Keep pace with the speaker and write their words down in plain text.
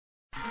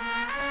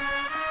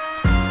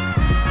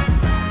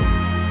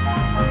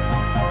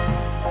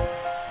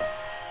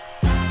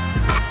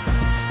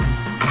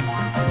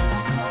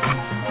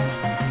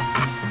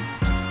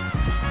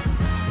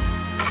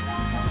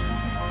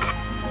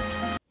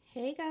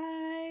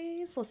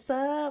guys, what's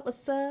up?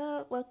 What's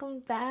up? Welcome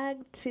back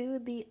to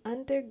the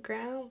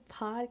Underground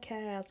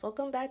Podcast.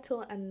 Welcome back to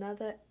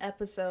another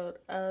episode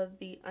of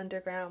the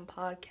Underground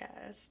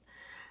Podcast.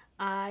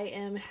 I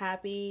am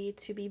happy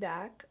to be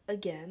back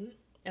again,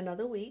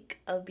 another week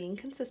of being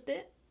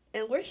consistent,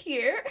 and we're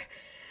here.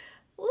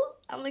 Woo,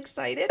 I'm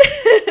excited.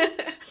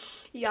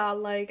 Y'all,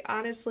 like,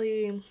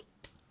 honestly,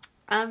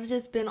 I've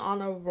just been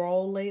on a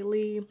roll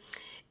lately.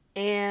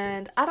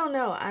 And I don't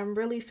know, I'm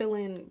really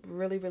feeling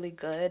really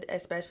good,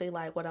 especially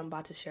like what I'm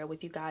about to share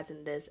with you guys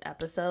in this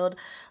episode.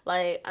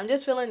 Like, I'm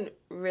just feeling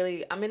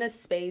I'm in a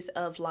space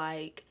of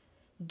like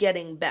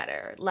getting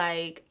better.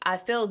 Like, I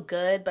feel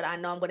good, but I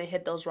know I'm going to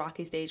hit those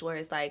rocky stage where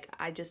it's like,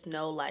 I just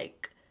know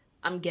like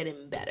I'm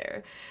getting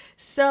better.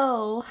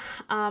 So,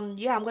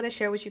 yeah, I'm going to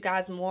share with you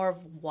guys more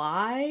of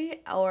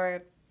why,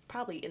 or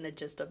probably in the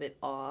gist of it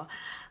all.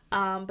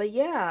 But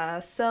yeah,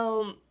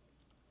 so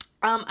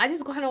I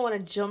just kind of want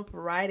to jump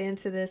right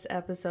into this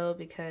episode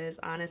because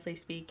honestly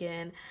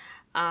speaking,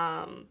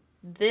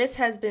 this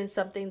has been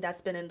something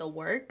that's been in the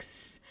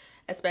works,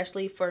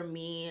 especially for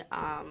me.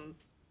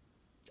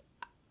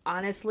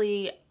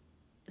 Honestly,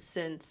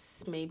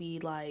 since maybe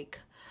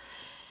like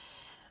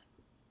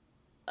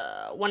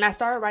when I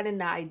started writing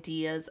the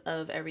ideas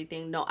of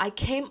everything. No, I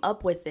came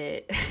up with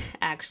it.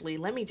 Actually,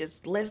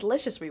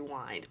 let's just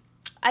rewind.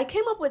 I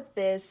came up with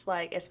this,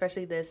 like,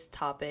 especially this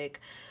topic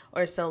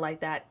or so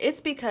like that.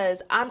 It's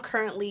because I'm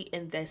currently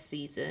in this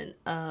season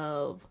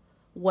of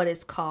what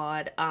is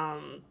called a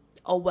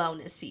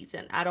wellness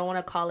season. I don't want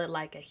to call it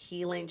like a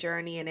healing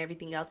journey and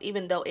everything else,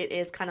 even though it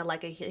is kind of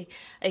like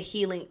a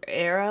healing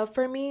era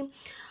for me.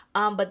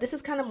 But this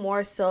is kind of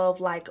more so of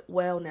like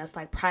wellness,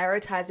 like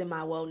prioritizing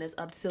my wellness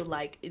up to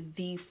like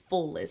the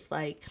fullest,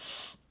 like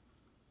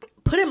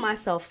putting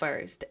myself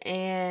first.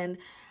 And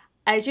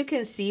as you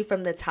can see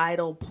from the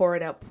title, Pour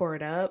It Up, Pour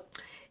It Up.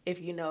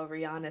 If you know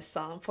Rihanna's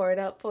song, Pour It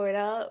Up,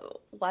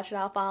 Watch It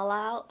All Fall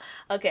Out.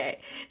 Okay,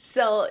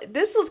 so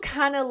this was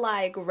kind of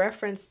like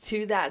reference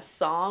to that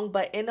song,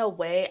 but in a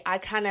way, I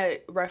kind of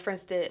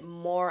referenced it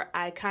more.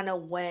 I kind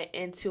of went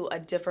into a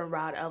different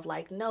route of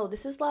like, no,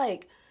 this is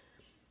like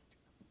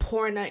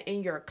pouring it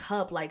in your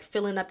cup, like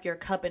filling up your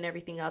cup and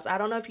everything else. I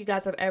don't know if you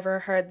guys have ever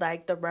heard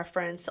like the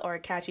reference or a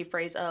catchy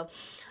phrase of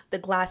the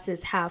glass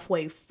is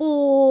halfway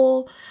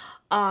full,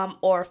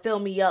 or Fill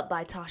Me Up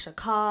by Tasha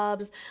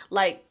Cobbs.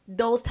 Like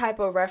those type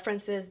of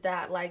references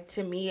that like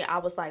to me, I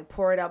was like,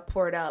 pour it up,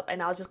 pour it up.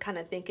 And I was just kind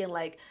of thinking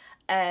like,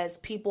 as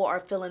people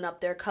are filling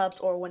up their cups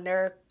or when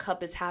their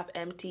cup is half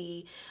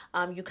empty,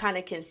 you kind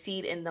of can see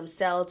it in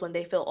themselves when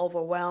they feel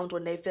overwhelmed,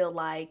 when they feel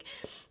like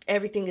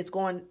everything is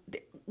going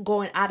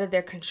out of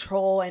their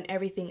control and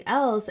everything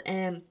else.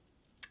 And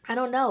I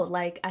don't know,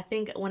 like I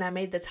think when I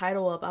made the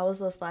title up, I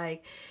was just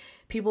like,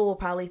 people will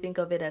probably think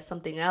of it as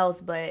something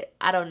else, but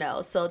I don't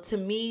know. So to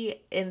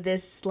me in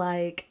this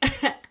like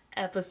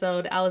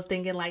episode, I was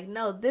thinking like,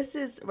 no, this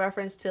is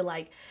reference to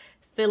like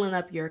filling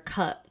up your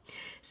cup.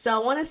 So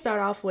I want to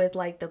start off with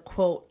like the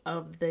quote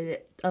of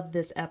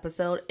this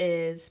episode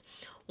is,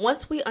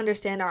 once we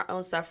understand our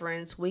own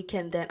sufferings, we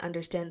can then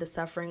understand the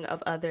suffering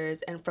of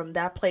others, and from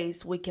that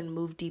place we can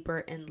move deeper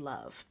in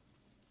love.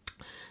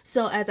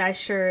 So, as I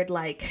shared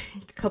like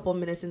a couple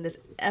minutes in this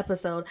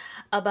episode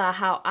about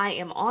how I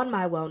am on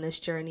my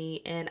wellness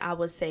journey, and I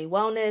would say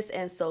wellness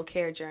and soul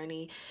care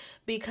journey,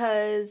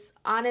 because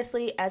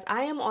honestly, as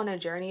I am on a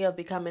journey of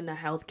becoming a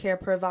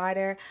healthcare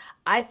provider,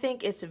 I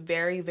think it's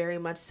very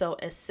much so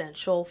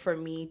essential for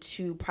me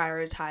to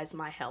prioritize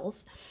my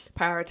health,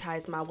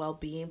 prioritize my well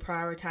being,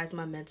 prioritize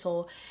my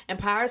mental, and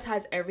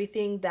prioritize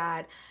everything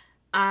that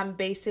I'm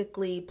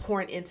basically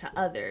pouring into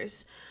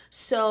others.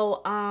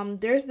 So,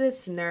 there's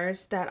this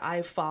nurse that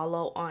I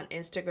follow on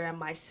Instagram.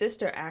 My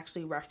sister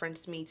actually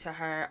referenced me to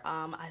her.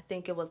 I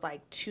think it was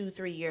like 2,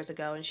 3 years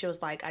ago, and she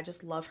was like, "I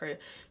just love her.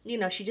 You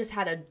know, she just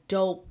had a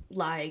dope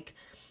like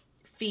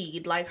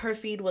feed. Like her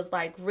feed was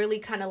like really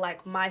kind of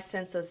like my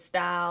sense of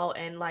style,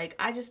 and like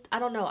I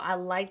don't know. I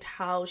liked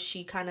how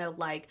she kind of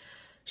like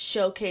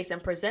showcased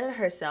and presented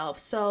herself.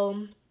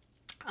 So."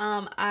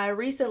 I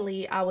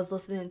was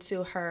listening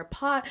to her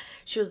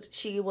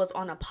she was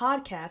on a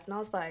podcast, and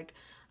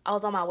I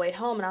was on my way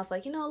home, and I was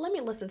like, let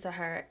me listen to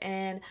her.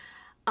 And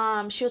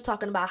she was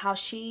talking about how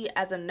she,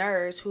 as a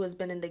nurse who has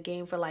been in the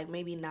game for like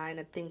maybe 9,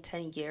 I think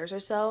 10 years or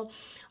so,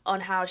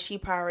 on how she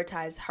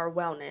prioritized her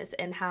wellness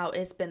and how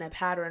it's been a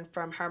pattern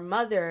from her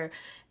mother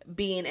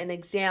being an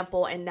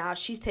example, and now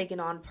she's taking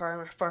on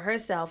for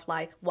herself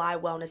like why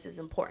wellness is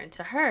important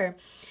to her.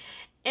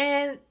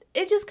 And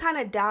it just kind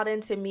of dialed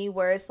into me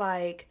where it's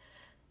like,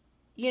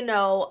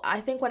 I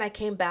think when I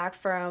came back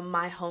from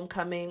my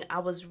homecoming, I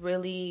was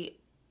really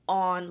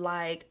on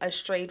like a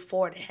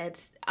straightforward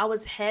I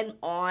was head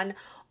on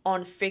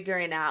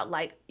figuring out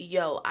like,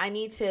 yo, I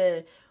need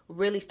to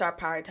really start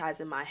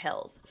prioritizing my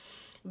health,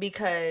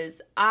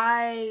 because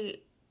I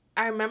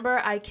remember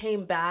I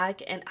came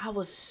back and I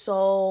was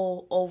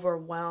so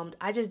overwhelmed.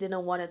 I just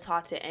didn't want to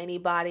talk to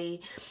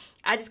anybody.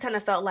 I just kind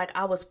of felt like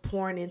I was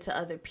pouring into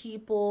other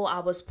people. I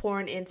was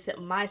pouring into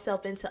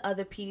myself into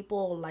other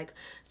people, like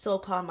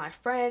so-called my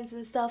friends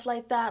and stuff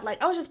like that.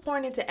 Like I was just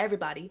pouring into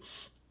everybody.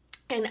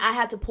 And I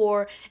had to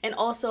pour, and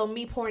also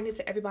me pouring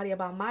into everybody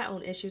about my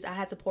own issues, I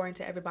had to pour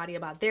into everybody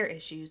about their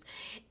issues.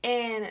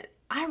 And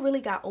I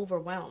really got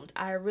overwhelmed.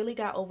 I really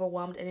got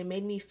overwhelmed, and it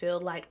made me feel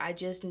like I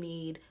just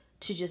need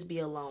to just be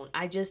alone.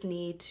 I just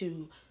need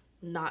to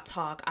not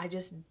talk. I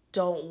just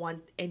don't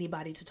want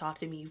anybody to talk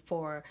to me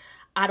for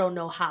I don't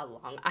know how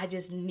long. I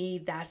just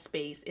need that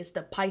space. It's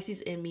the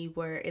Pisces in me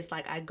where it's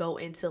like I go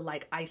into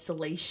like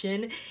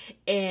isolation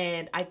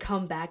and I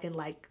come back and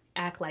like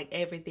act like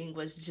everything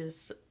was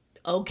just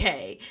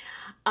okay.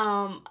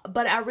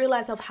 But I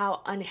realized of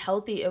how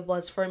unhealthy it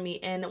was for me.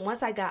 And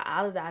once I got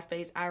out of that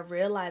phase, I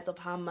realized of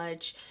how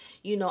much,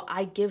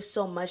 I give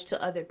so much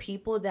to other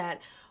people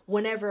that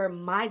whenever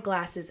my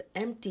glass is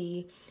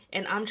empty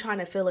and I'm trying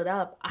to fill it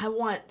up, I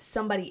want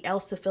somebody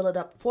else to fill it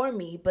up for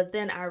me. But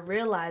then I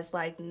realized,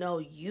 like, no,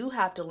 you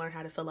have to learn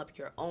how to fill up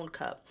your own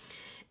cup.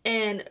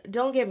 And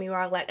don't get me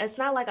wrong, like, it's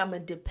not like I'm a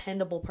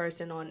dependable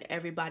person on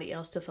everybody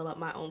else to fill up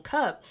my own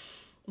cup.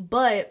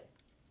 But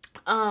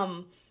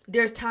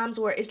there's times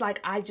where it's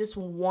like I just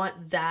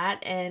want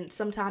that, and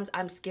sometimes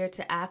I'm scared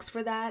to ask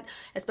for that,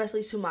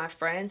 especially to my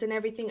friends and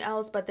everything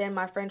else. But then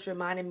my friends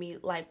reminded me,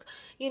 like,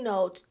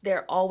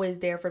 they're always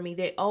there for me.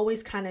 They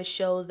always kind of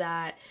show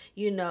that,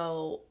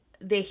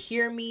 they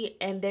hear me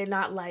and they're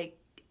not like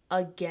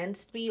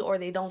against me, or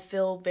they don't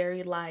feel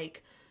very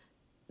like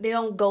they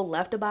don't go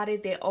left about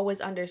it. They always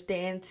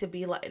understand to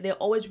be like, they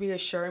always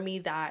reassure me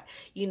that,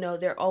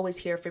 they're always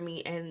here for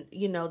me, and,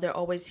 they're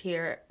always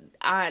here.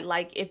 I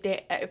like,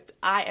 if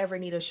I ever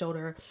need a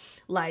shoulder,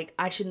 like,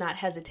 I should not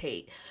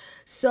hesitate.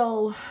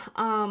 So,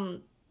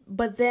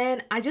 but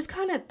then I just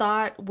kind of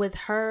thought with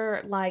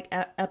her, like,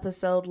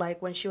 episode,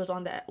 like when she was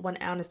on when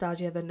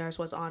Anastasia, the nurse,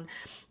 was on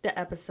the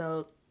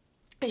episode,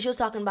 and she was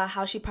talking about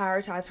how she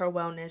prioritized her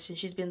wellness, and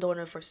she's been doing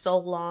it for so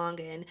long,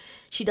 and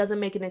she doesn't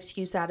make an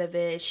excuse out of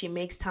it. She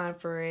makes time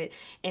for it,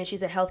 and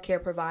she's a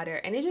healthcare provider.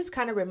 And it just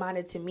kind of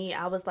reminded to me,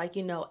 I was like,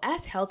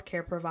 as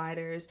healthcare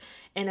providers,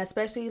 and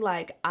especially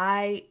like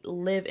I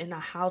live in a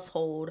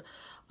household,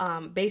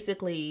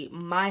 basically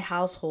my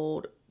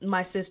household,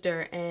 my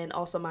sister and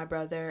also my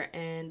brother,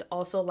 and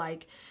also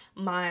like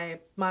my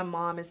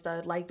mom and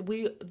stuff, like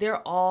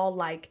they're all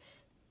like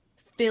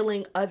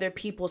filling other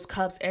people's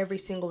cups every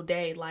single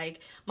day. Like,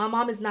 my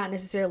mom is not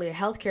necessarily a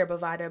healthcare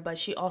provider, but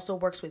she also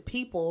works with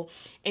people,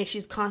 and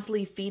she's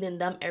constantly feeding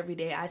them every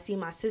day. I see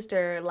my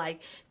sister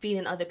like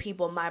feeding other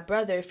people, my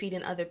brother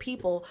feeding other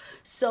people.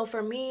 So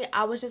for me,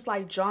 I was just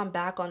like drawn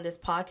back on this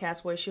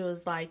podcast where she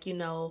was like,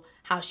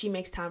 how she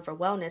makes time for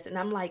wellness. And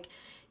I'm like,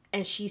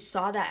 and she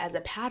saw that as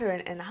a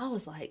pattern, and I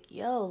was like,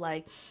 yo,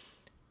 like,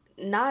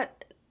 not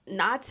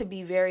to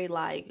be very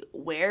like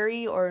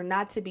wary, or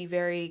not to be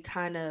very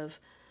kind of,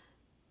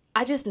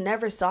 I just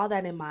never saw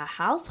that in my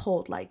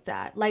household like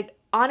that. Like,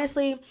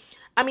 honestly,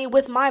 I mean,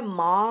 with my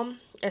mom,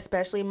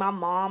 especially my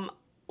mom,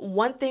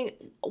 one thing,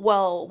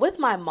 well, with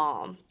my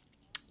mom,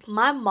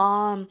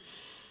 I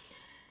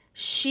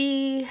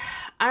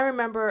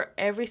remember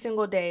every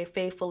single day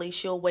faithfully,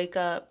 she'll wake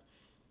up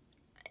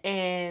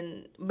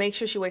and make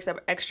sure she wakes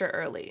up extra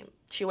early.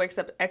 She wakes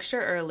up extra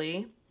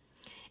early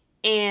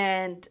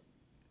and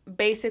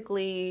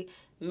basically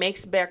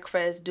makes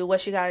breakfast, do what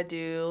she gotta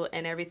do,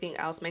 and everything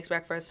else. Makes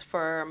breakfast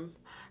for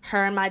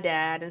her and my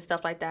dad and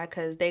stuff like that,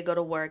 because they go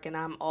to work and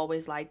I'm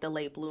always like the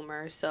late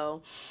bloomer.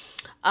 So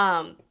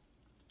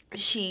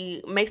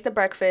she makes the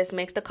breakfast,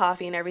 makes the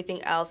coffee and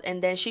everything else,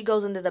 and then she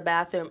goes into the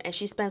bathroom and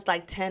she spends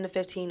like 10 to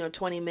 15 or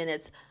 20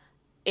 minutes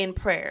in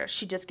prayer.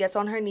 She just gets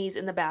on her knees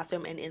in the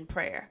bathroom and in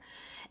prayer.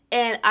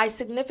 And I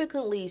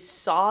significantly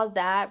saw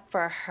that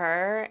for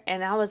her,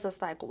 and I was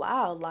just like,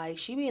 wow, like,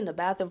 she be in the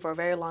bathroom for a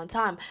very long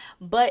time.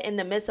 But in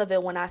the midst of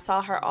it, when I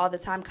saw her all the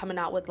time coming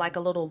out with like a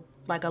little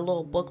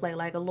booklet,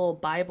 like a little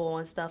Bible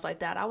and stuff like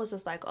that, I was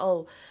just like,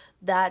 oh,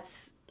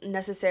 that's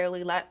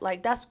necessarily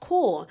like that's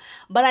cool.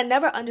 But I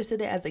never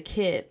understood it as a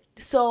kid.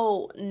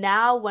 So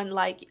now when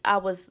like I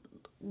was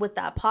with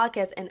that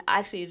podcast, and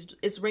actually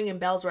it's ringing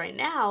bells right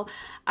now,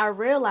 I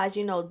realized,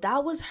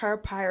 that was her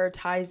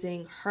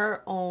prioritizing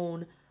her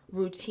own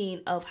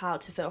routine of how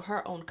to fill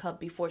her own cup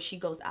before she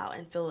goes out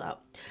and fill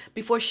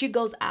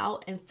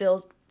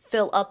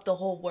up the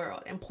whole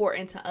world and pour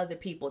into other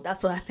people.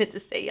 That's what I meant to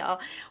say,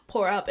 y'all.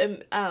 Pour up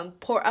into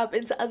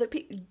other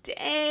people.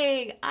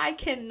 Dang, I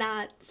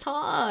cannot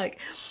talk.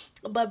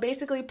 But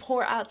basically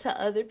pour out to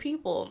other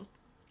people.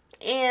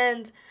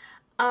 And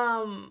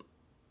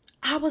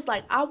I was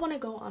like, I want to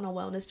go on a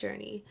wellness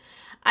journey.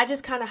 I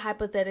just kind of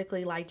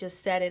hypothetically like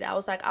just said it. I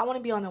was like, I want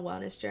to be on a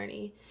wellness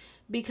journey,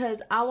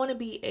 because I want to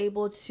be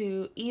able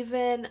to,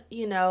 even,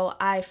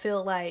 I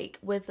feel like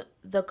with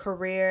the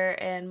career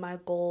and my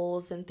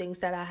goals and things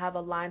that I have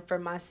aligned for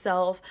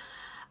myself,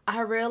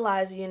 I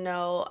realize,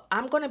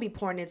 I'm going to be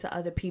pouring into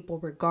other people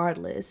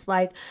regardless.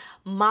 Like,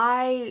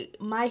 my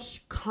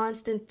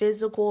constant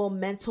physical,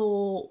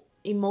 mental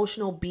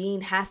emotional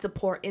being has to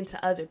pour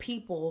into other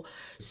people.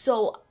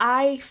 So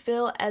I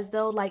feel as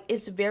though like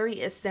it's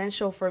very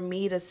essential for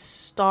me to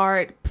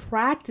start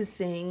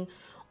practicing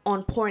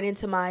on pouring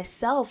into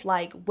myself,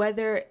 like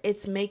whether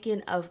it's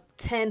making a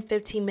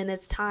 10-15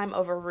 minutes time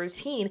of a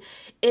routine,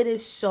 it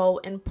is so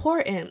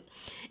important.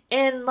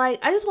 And like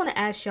I just want to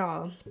ask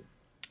y'all,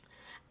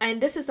 and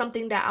this is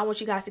something that I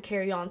want you guys to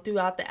carry on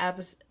throughout the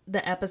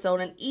episode,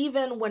 and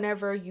even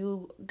whenever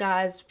you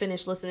guys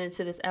finish listening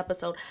to this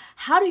episode,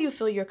 how do you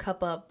fill your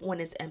cup up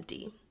when it's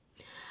empty?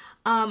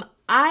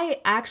 I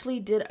actually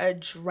did a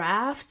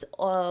draft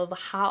of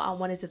how I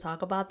wanted to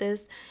talk about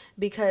this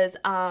because,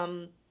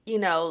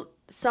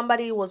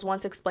 somebody was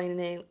once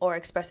explaining or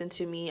expressing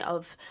to me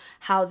of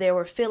how they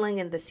were feeling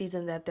in the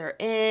season that they're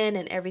in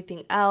and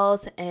everything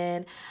else.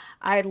 And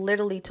I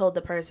literally told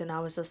the person,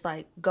 I was just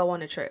like, go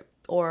on a trip.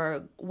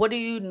 Or what do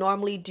you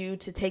normally do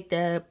to take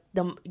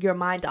your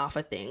mind off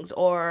of things?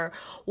 Or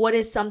what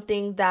is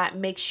something that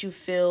makes you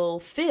feel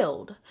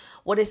filled?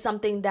 What is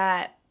something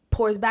that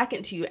pours back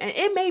into you? And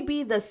it may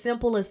be the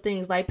simplest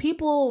things. Like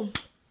people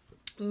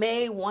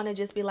may want to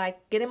just be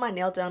like, getting my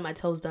nails done, my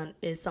toes done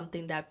is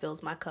something that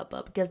fills my cup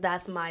up because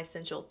that's my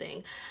essential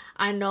thing.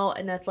 I know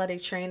an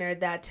athletic trainer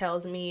that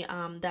told me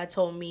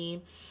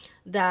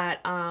that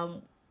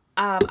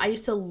I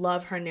used to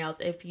love her nails.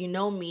 If you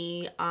know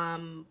me,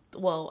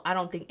 well, I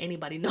don't think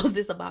anybody knows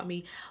this about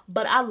me,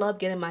 but I love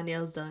getting my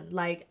nails done.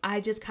 Like,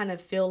 I just kind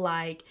of feel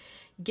like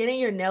getting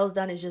your nails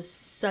done is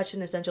just such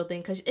an essential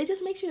thing because it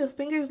just makes your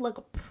fingers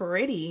look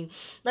pretty.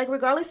 Like,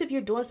 regardless if you're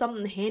doing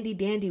something handy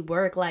dandy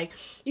work, like,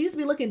 you just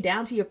be looking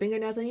down to your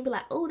fingernails and you be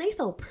like, oh, they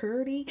so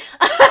pretty.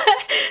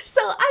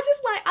 So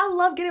I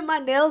love getting my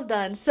nails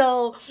done.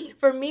 So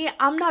for me,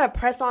 I'm not a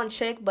press-on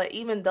chick, but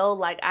even though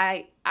like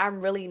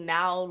I'm really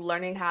now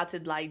learning how to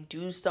like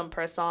do some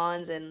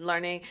press-ons and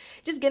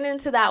just getting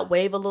into that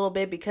wave a little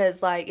bit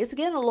because like it's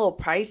getting a little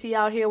pricey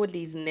out here with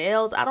these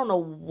nails. I don't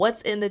know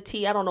what's in the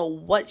tea. I don't know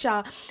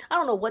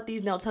what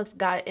these nail techs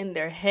got in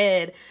their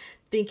head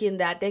thinking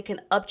that they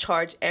can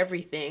upcharge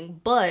everything.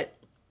 But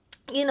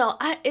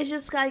it's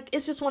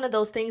just one of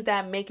those things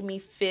that make me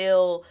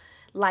feel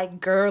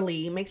like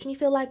girly. It makes me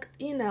feel like,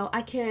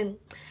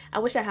 I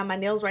wish I had my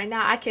nails right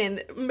now. I can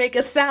make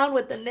a sound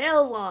with the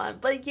nails on.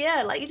 But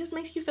yeah, like it just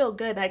makes you feel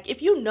good. Like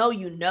if you know,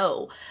 you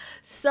know.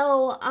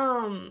 So,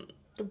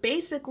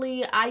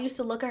 basically I used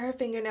to look at her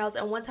fingernails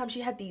and one time she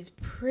had this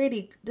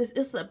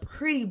is a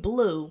pretty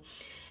blue.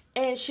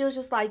 And she was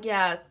just like,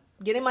 yeah,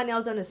 getting my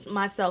nails done is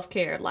my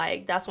self-care.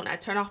 Like that's when I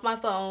turn off my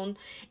phone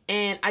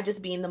and I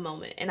just be in the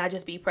moment and I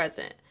just be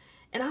present.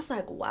 And I was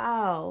like,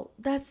 wow,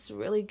 that's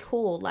really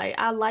cool. Like,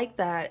 I like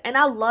that. And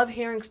I love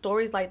hearing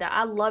stories like that.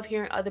 I love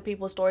hearing other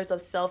people's stories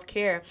of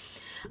self-care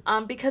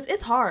because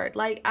it's hard.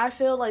 Like, I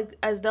feel like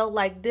as though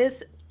like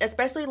this,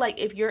 especially like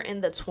if you're in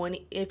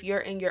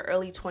your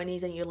early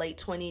 20s and your late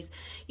 20s,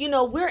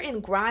 we're in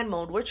grind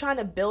mode. We're trying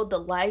to build the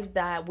life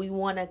that we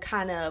want to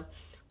kind of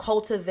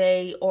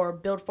cultivate or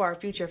build for our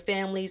future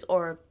families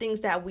or things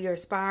that we are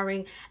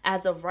aspiring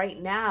as of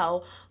right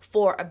now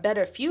for a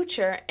better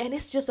future. And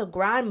it's just a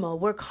grind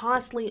mode. We're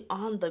constantly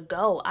on the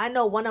go. I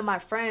know one of my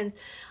friends,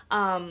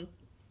 I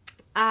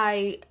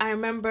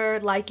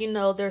remember like,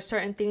 there's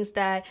certain things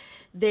that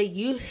they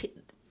used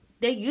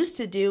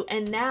to do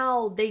and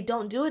now they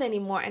don't do it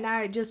anymore. And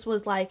I just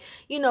was like,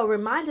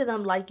 reminding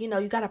them like, you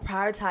got to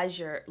prioritize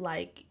your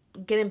like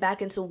getting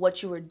back into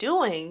what you were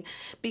doing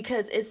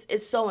because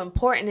it's so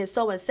important, it's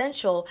so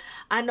essential.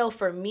 I know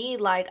for me,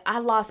 like I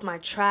lost my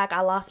track,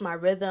 I lost my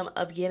rhythm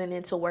of getting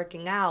into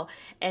working out,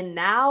 and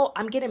now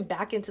I'm getting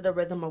back into the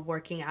rhythm of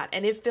working out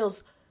and it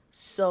feels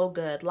so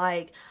good.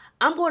 Like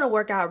I'm going to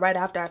work out right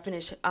after I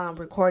finish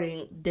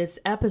recording this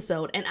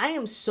episode. And I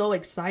am so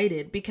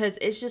excited because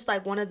it's just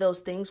like one of those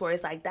things where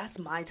it's like, that's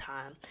my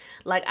time.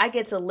 Like I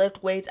get to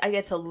lift weights. I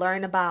get to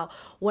learn about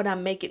what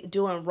I'm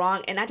doing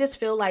wrong. And I just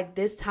feel like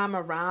this time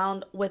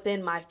around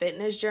within my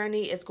fitness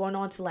journey, it's going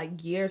on to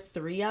like year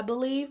 3, I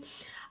believe.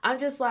 I'm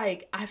just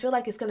like, I feel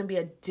like it's going to be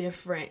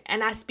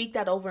and I speak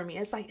that over me.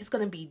 It's like, it's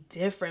going to be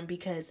different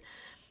because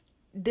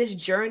this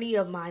journey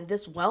of mine,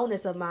 this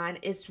wellness of mine,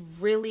 is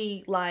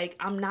really like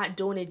I'm not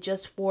doing it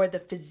just for the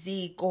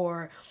physique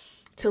or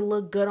to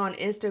look good on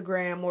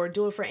Instagram or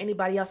do it for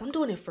anybody else. I'm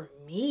doing it for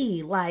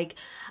me. Like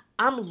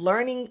I'm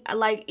learning,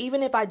 like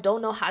even if I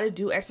don't know how to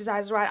do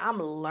exercises right, I'm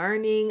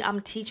learning,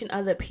 I'm teaching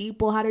other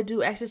people how to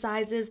do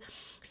exercises.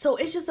 So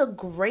it's just a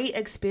great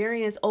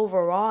experience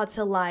overall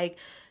to like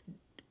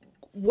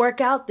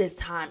work out this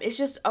time. It's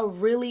just a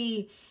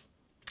really,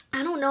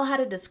 I don't know how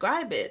to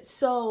describe it.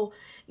 So,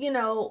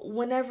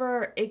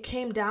 whenever it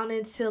came down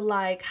into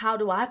like, how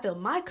do I fill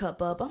my cup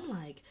up? I'm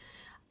like,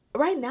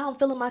 right now I'm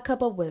filling my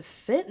cup up with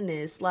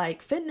fitness.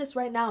 Like fitness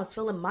right now is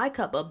filling my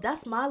cup up.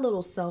 That's my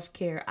little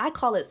self-care. I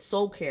call it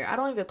soul care. I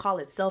don't even call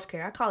it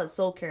self-care. I call it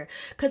soul care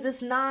because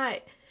it's not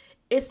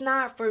it's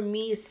not for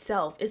me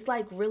self. It's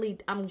like really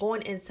I'm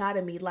going inside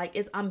of me. Like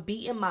I'm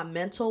beating my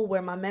mental,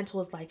 where my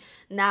mental is like,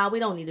 nah, we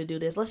don't need to do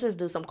this. Let's just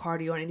do some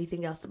cardio or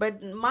anything else.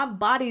 But my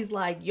body's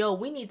like, yo,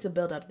 we need to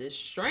build up this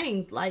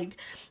strength. Like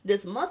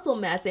this muscle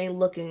mass ain't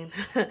looking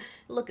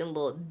looking a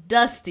little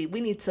dusty. We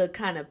need to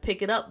kind of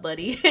pick it up,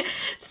 buddy.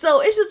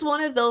 So it's just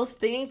one of those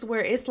things where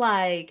it's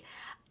like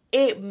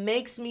it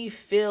makes me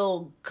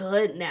feel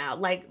good now.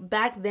 Like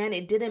back then,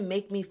 it didn't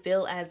make me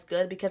feel as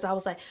good because I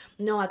was like,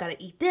 no, I gotta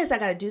eat this, I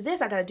gotta do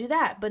this, I gotta do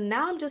that. But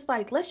now I'm just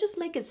like, let's just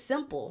make it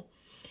simple.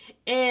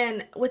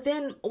 And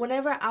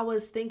whenever I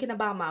was thinking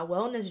about my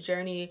wellness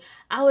journey,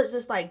 I was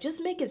just like,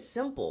 just make it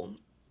simple.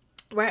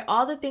 Right?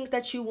 All the things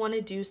that you want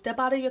to do, step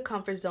out of your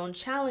comfort zone,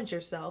 challenge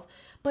yourself,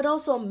 but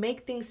also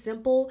make things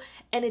simple,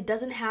 and it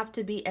doesn't have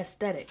to be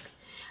aesthetic.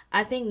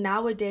 I think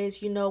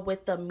nowadays,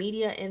 with the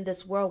media in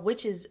this world,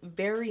 which is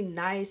very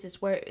nice,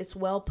 it's where it's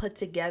well put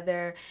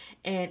together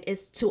and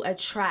it's to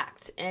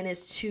attract and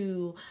it's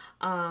to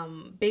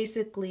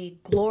basically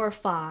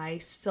glorify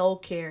soul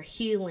care,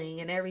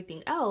 healing, and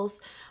everything else.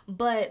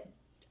 But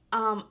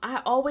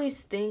I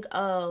always think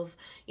of,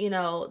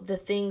 the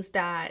things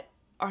that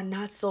are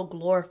not so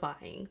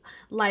glorifying.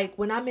 Like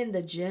when I'm in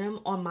the gym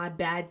on my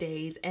bad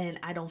days and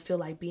I don't feel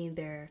like being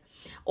there,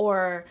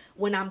 or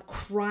when I'm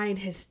crying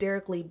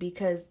hysterically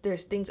because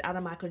there's things out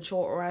of my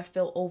control or I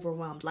feel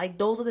overwhelmed. Like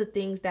those are the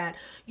things that,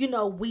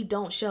 we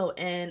don't show.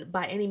 And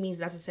by any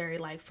means necessary,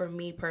 like for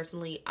me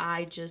personally,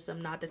 I just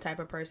am not the type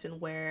of person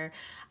where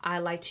I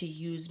like to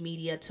use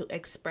media to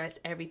express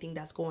everything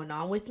that's going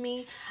on with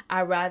me.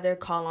 I rather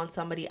call on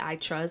somebody I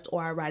trust,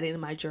 or I write it in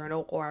my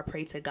journal, or I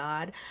pray to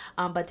God.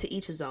 But to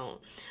each his own.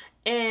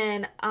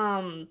 And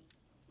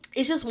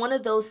it's just one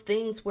of those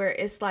things where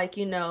it's like,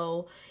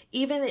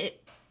 even it,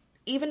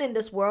 even in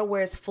this world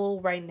where it's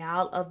full right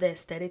now of the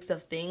aesthetics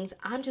of things,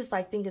 I'm just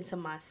like thinking to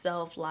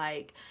myself,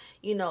 like,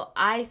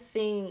 I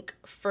think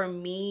for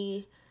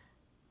me,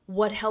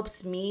 what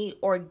helps me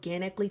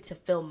organically to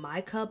fill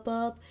my cup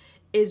up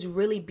is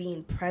really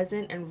being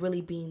present and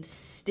really being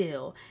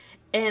still.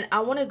 And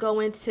I want to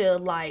go into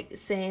like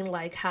saying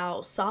like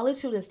how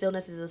solitude and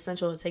stillness is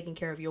essential to taking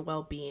care of your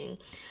well-being.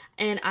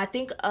 And I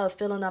think of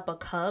filling up a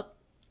cup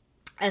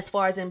as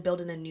far as in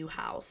building a new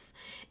house.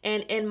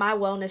 And in my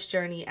wellness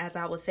journey, as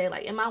I would say,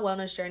 like in my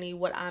wellness journey,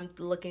 what I'm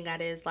looking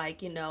at is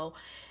like,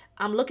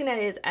 I'm looking at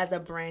it as a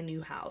brand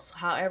new house.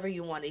 However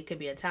you want it. It could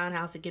be a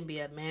townhouse, it can be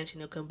a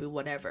mansion, it could be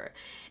whatever.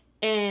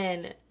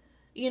 And,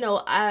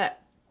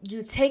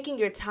 you taking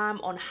your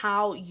time on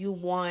how you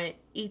want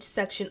each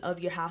section of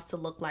your house to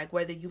look like,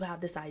 whether you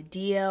have this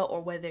idea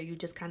or whether you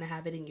just kind of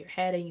have it in your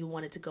head and you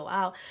want it to go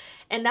out.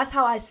 And that's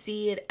how I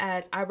see it,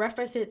 as I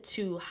reference it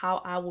to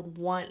how I would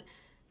want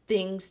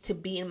things to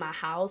be in my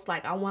house.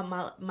 Like I want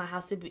my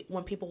house to be,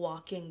 when people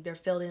walk in, they're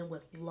filled in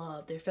with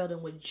love, they're filled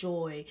in with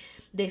joy,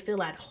 they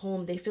feel at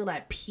home, they feel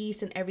at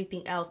peace and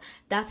everything else.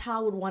 That's how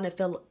I would want to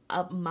fill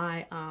up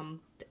my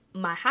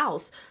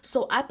house.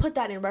 So I put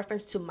that in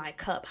reference to my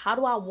cup. How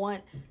do I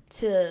want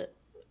to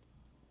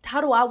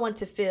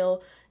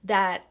feel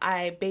that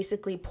I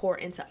basically pour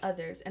into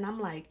others? And I'm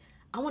like,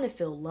 I want to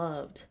feel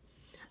loved,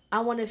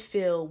 I want to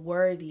feel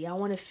worthy, I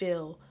want to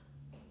feel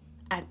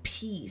at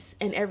peace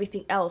and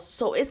everything else.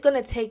 So it's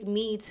going to take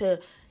me to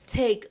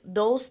take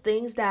those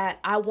things that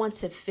I want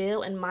to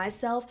feel in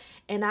myself,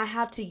 and I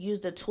have to use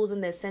the tools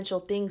and the essential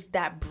things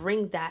that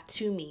bring that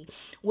to me.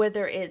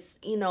 Whether it's,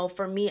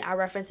 for me, I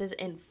reference this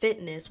in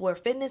fitness, where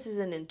fitness is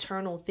an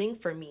internal thing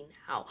for me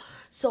now.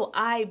 So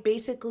I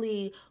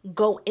basically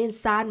go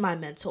inside my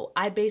mental.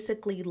 I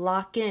basically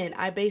lock in.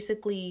 I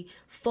basically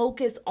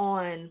focus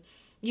on,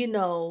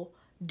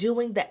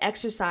 doing the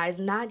exercise,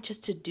 not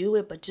just to do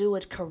it, but do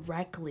it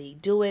correctly.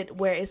 Do it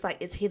where it's like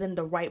it's hitting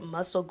the right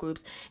muscle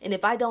groups. And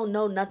if I don't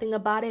know nothing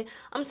about it,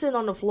 I'm sitting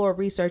on the floor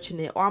researching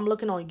it, or I'm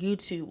looking on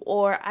YouTube,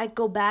 or I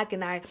go back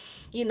and I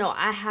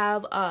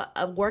have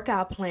a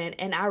workout plan,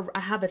 and I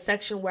have a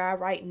section where I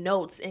write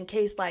notes in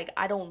case like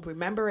I don't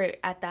remember it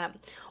at that,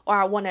 or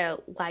I want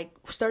to like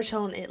search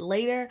on it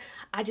later.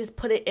 I just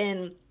put it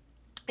in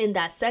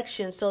that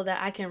section so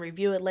that I can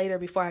review it later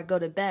before I go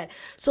to bed.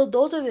 So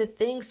those are the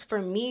things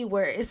for me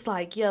where it's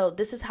like, yo,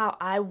 this is how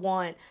I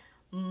want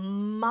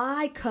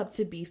my cup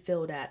to be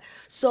filled at.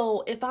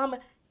 So if I'm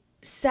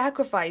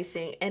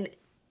sacrificing and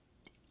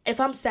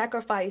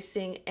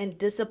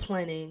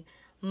disciplining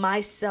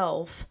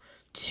myself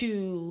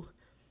to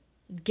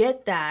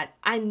get that,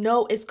 I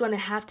know it's going to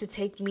have to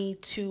take me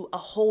to a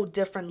whole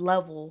different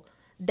level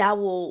that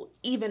will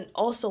even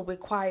also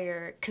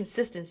require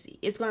consistency.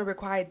 It's going to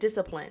require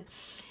discipline.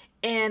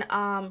 And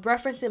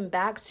picking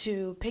back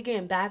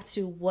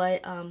to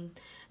what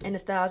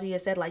Anastasia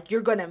said, like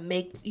you're going to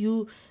make,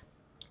 you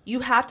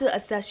have to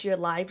assess your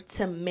life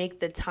to make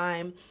the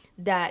time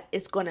that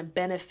it's going to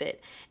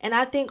benefit. And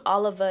I think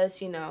all of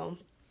us,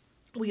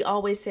 we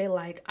always say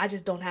like, I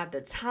just don't have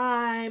the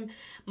time.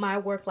 My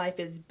work life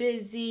is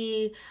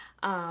busy.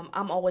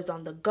 I'm always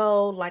on the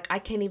go. Like I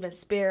can't even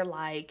spare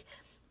like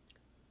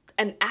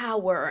an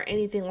hour or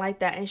anything like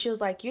that. And she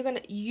was like,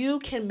 you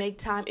can make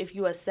time if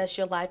you assess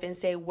your life and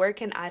say, where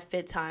can I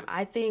fit time?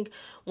 I think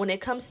when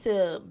it comes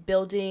to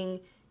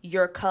building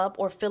your cup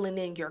or filling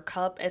in your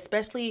cup,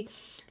 especially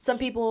some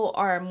people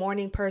are a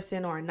morning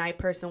person or a night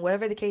person,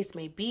 whatever the case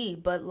may be,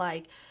 but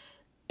like,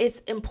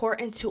 it's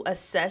important to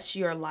assess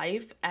your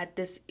life at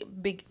this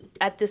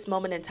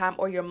moment in time,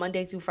 or your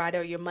Monday through Friday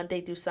or your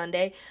Monday through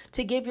Sunday,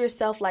 to give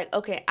yourself like,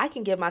 okay, I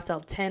can give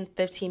myself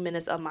 10-15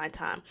 minutes of my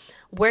time.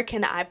 Where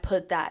can I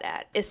put that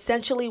at?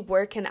 Essentially,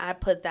 where can I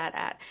put that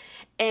at?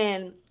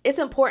 And it's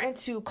important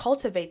to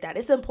cultivate that.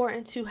 It's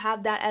important to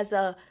have that as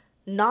a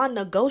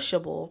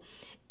non-negotiable.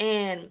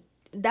 And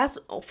that's,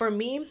 for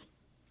me,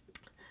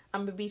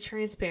 I'm gonna be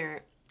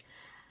transparent.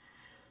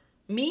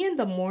 Me in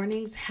the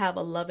mornings have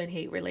a love and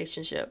hate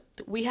relationship.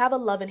 We have a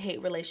love and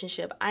hate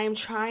relationship. I am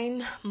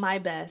trying my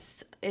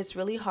best. It's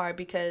really hard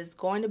because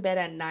going to bed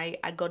at night,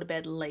 I go to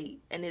bed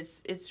late, and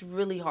it's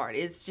really hard.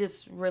 It's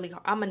just really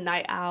hard. I'm a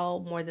night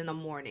owl more than a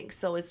morning.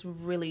 So it's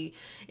really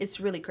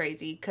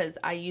crazy because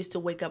I used to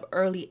wake up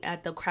early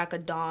at the crack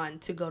of dawn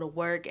to go to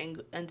work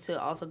and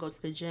to also go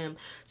to the gym.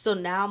 So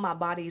now my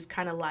body's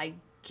kind of like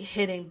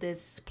hitting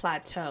this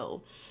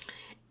plateau.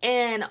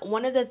 And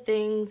one of the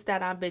things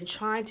that I've been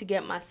trying to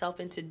get myself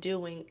into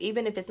doing,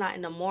 even if it's not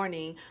in the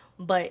morning,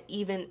 but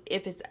even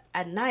if it's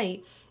at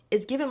night,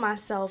 is giving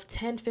myself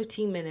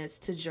 10-15 minutes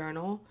to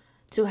journal,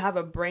 to have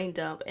a brain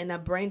dump. And a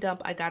brain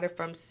dump, I got it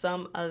from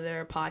some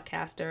other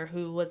podcaster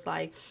who was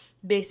like,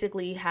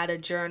 basically had a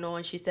journal,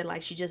 and she said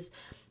like she just,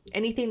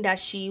 anything that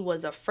she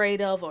was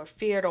afraid of or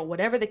feared or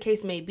whatever the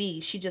case may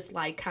be, she just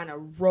like kind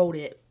of wrote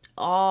it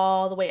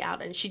all the way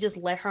out, and she just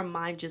let her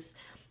mind just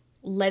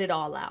let it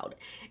all out.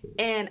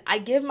 And I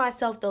give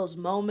myself those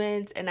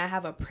moments, and I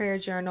have a prayer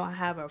journal, I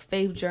have a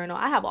faith journal,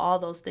 I have all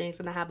those things,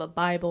 and I have a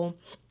Bible.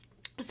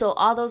 So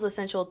all those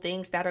essential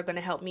things that are going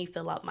to help me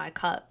fill up my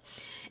cup.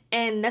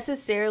 And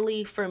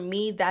necessarily for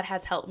me, that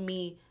has helped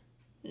me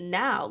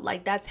now.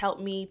 Like, that's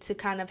helped me to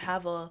kind of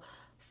have a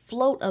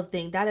float of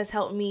things. That has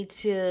helped me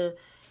to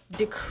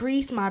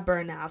decrease my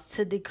burnouts,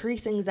 to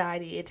decrease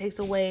anxiety. It takes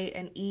away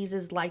and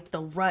eases like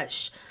the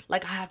rush.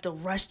 Like, I have to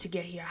rush to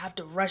get here. I have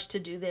to rush to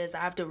do this. I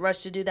have to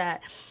rush to do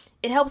that.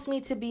 It helps me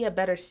to be a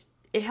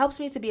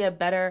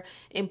better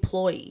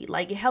employee.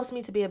 Like, it helps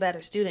me to be a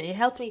better student. It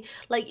helps me,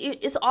 like,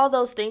 it's all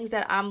those things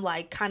that I'm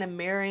like kind of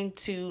mirroring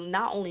to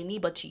not only me,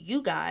 but to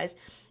you guys.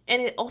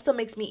 And it also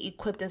makes me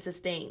equipped and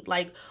sustained,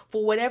 like,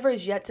 for whatever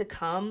is yet to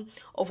come,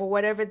 or for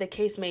whatever the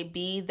case may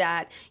be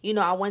that,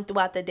 I went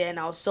throughout the day and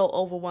I was so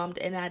overwhelmed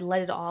and I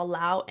let it all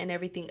out and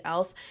everything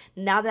else.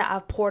 Now that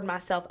I've poured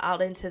myself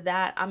out into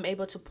that, I'm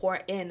able to pour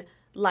in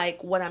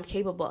like what I'm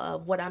capable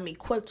of, what I'm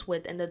equipped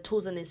with, and the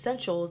tools and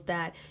essentials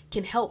that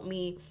can help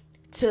me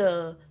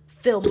to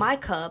fill my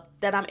cup,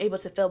 that I'm able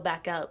to fill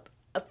back up,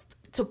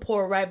 to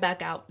pour right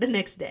back out the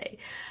next day.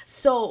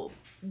 So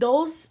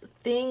those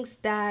things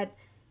that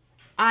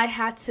I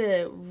had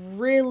to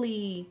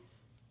really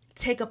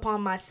take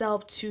upon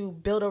myself to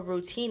build a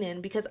routine in,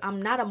 because I'm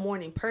not a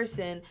morning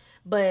person.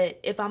 But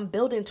if I'm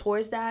building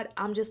towards that,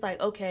 I'm just like,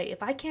 okay,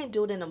 if I can't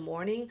do it in the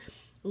morning,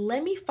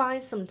 let me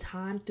find some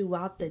time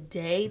throughout the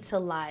day to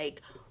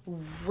like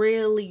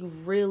really,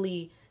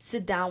 really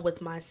sit down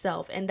with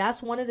myself. And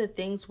that's one of the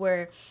things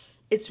where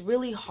it's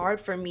really hard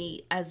for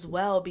me as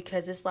well,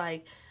 because it's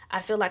like,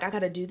 I feel like I got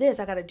to do this,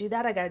 I got to do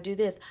that, I got to do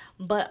this.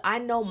 But I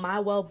know my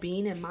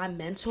well-being and my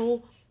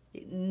mental,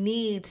 it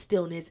needs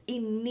stillness. It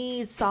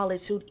needs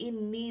solitude. It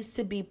needs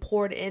to be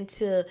poured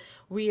into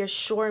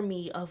reassure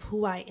me of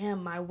who I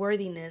am, my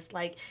worthiness.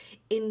 Like,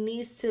 it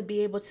needs to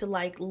be able to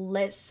like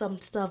let some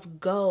stuff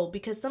go,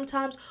 because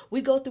sometimes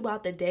we go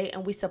throughout the day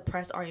and we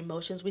suppress our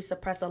emotions. We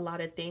suppress a lot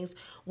of things.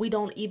 We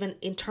don't even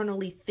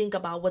internally think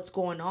about what's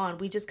going on.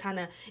 We just kind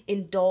of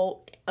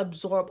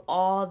absorb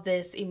all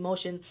this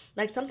emotion.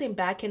 Like, something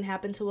bad can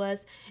happen to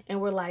us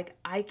and we're like,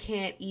 I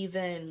can't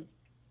even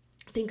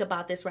think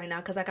about this right now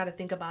because I got to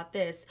think about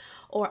this,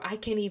 or I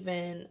can't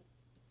even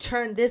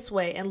turn this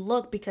way and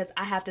look because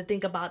I have to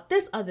think about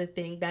this other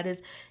thing that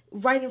is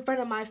right in front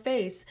of my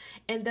face.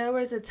 And there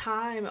was a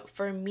time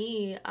for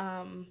me,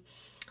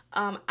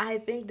 I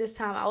think this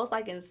time I was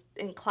like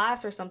in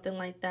class or something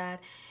like that,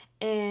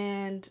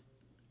 and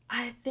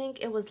I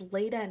think it was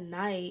late at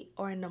night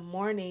or in the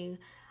morning,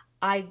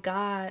 I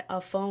got a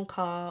phone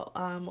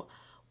call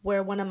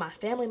where one of my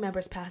family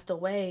members passed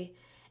away.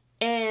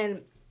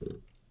 And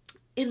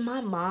in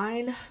my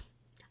mind,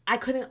 I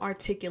couldn't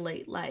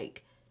articulate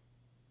like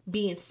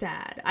being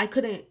sad. I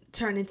couldn't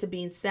turn into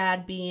being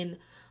sad, being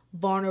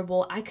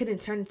vulnerable. I couldn't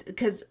turn into,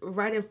 because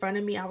right in front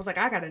of me, I was like,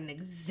 I got an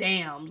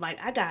exam.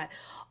 Like, I got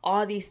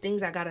all these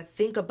things I got to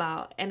think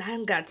about, and I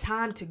haven't got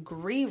time to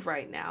grieve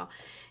right now.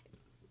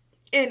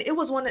 And it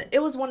was one of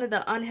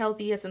the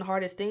unhealthiest and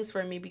hardest things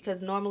for me,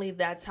 because normally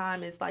that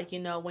time is like,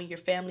 when your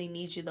family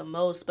needs you the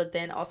most, but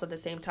then also at the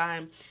same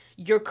time,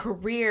 your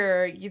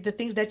career, the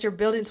things that you're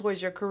building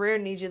towards your career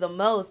needs you the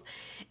most.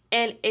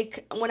 And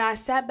when I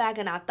sat back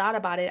and I thought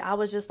about it, I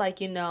was just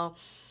like,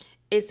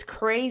 it's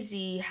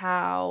crazy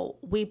how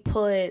we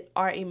put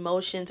our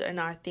emotions and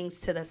our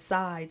things to the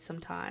side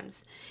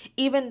sometimes.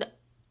 Even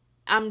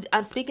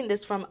I'm speaking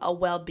this from a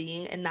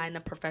well-being and not in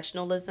a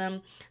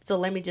professionalism. So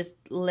let me just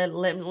let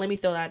me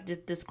throw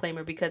that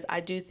disclaimer, because I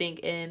do think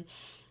in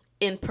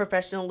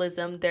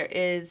professionalism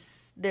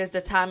there's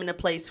a time and a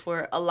place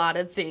for a lot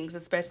of things,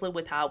 especially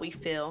with how we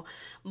feel.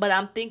 But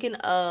I'm thinking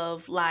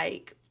of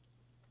like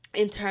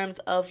in terms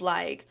of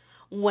like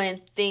when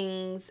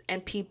things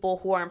and people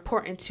who are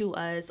important to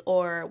us,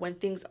 or when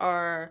things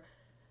are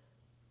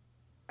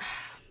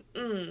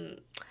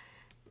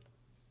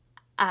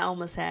I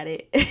almost had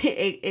it.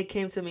 It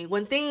came to me.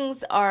 When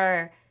things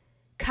are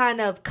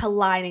kind of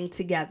colliding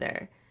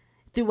together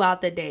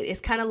throughout the day, it's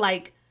kind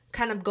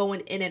of going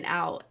in and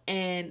out.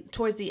 And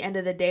towards the end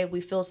of the day, we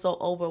feel so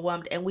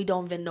overwhelmed and we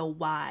don't even know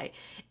why.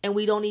 And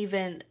we don't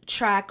even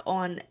track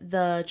on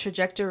the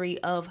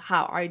trajectory of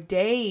how our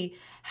day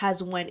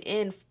has went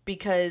in,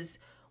 because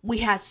we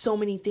had so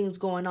many things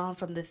going on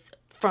from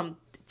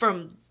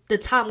the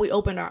time we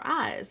opened our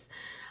eyes.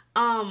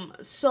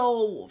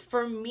 So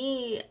for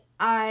me,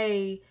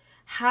 I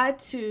had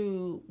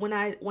to, when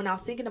I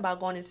was thinking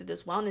about going into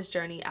this wellness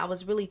journey, I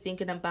was really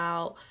thinking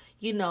about,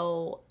 you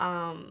know,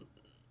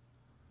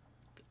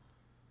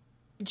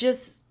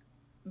 just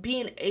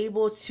being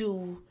able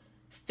to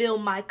fill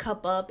my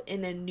cup up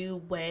in a new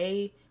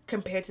way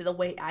compared to the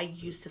way I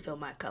used to fill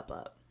my cup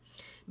up.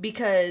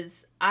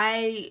 Because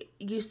I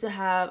used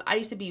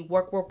to be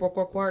work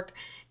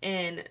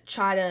and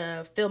try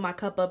to fill my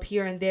cup up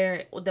here and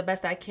there the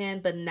best I can.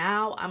 But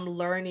now I'm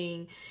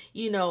learning,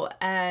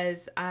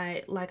 as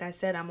like I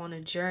said, I'm on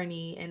a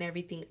journey and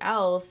everything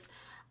else,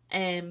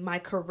 and my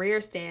career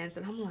stands,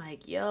 and I'm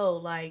like, yo,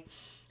 like,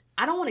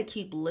 I don't want to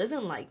keep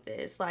living like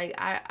this. Like,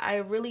 I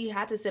really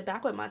had to sit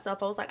back with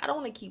myself. I was like, I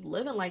don't want to keep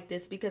living like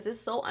this because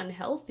it's so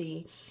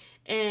unhealthy.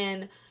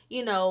 And,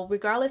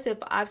 regardless if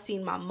I've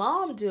seen my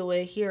mom do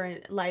it here,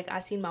 and like I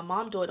seen my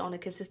mom do it on a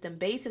consistent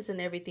basis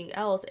and everything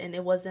else, and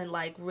it wasn't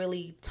like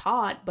really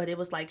taught, but it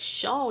was like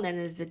shown and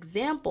as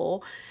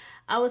example.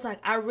 I was like,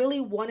 I really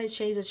want to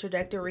change the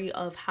trajectory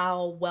of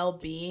how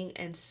well-being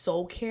and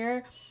soul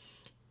care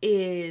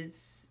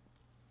is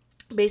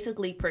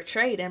basically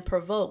portrayed and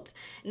provoked.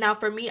 Now,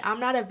 for me, I'm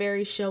not a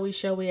very showy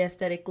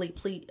aesthetically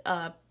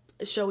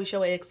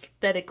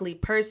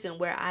person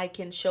where I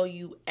can show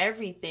you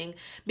everything,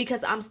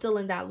 because I'm still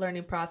in that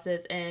learning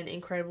process, and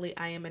incredibly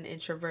I am an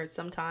introvert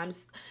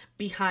sometimes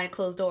behind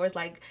closed doors.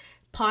 Like,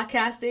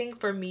 podcasting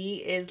for me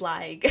is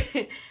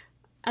like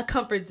a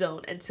comfort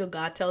zone until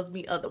God tells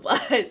me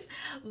otherwise.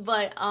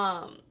 But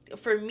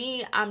for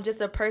me, I'm just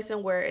a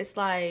person where it's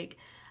like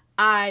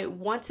I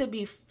want to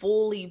be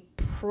fully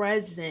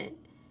present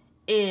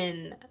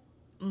in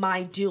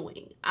my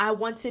doing. I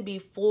want to be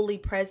fully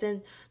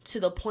present to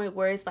the point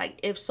where it's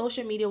like, if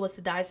social media was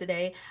to die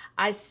today,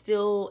 I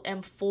still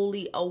am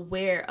fully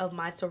aware of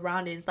my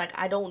surroundings. Like,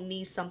 I don't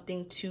need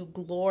something to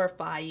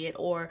glorify it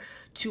or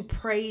to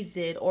praise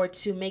it or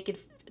to make it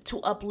to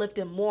uplift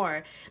it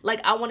more.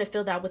 Like, I want to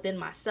feel that within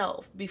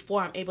myself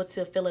before I'm able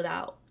to fill it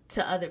out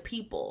to other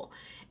people.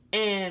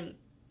 And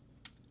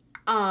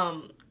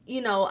I'm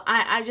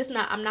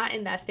not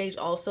in that stage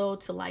also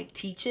to like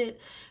teach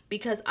it,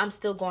 because I'm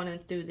still going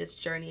through this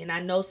journey. And I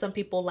know some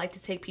people like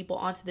to take people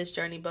onto this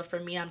journey, but for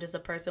me, I'm just a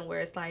person where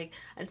it's like,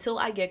 until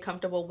I get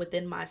comfortable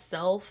within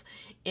myself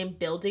in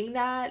building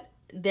that,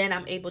 then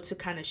I'm able to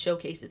kind of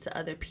showcase it to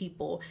other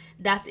people.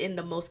 That's in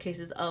the most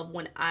cases of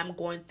when I'm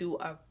going through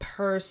a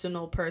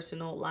personal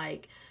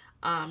like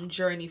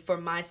journey for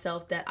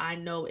myself that I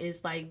know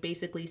is like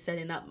basically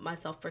setting up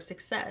myself for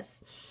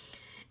success.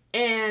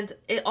 And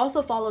it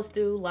also follows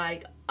through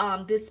like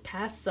this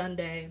past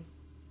Sunday.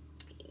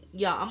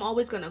 Yeah, I'm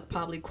always gonna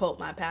probably quote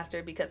my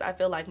pastor, because I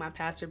feel like my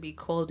pastor be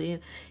quoting.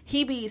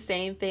 He be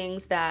saying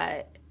things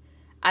that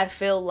I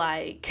feel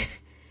like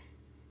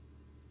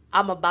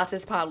I'm about to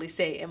probably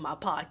say in my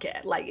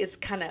podcast. Like, it's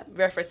kind of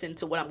referencing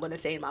to what I'm going to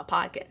say in my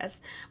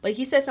podcast. But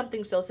he said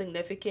something so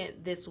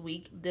significant this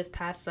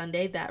past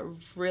Sunday, that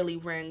really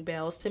rang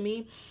bells to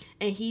me.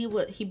 And he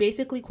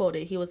basically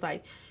quoted, he was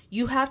like,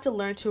 you have to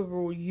learn to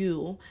rule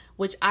you,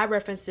 which I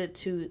referenced it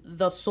to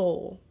the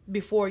soul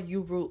before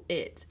you rule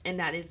it. And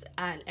that is,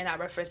 and I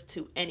referenced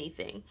to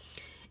anything.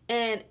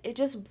 And it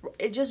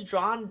just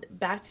drawn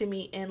back to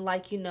me, and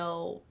like,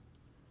 into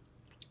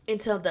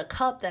the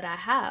cup that I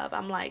have.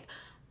 I'm like,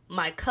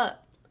 my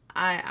cup,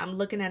 I'm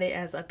looking at it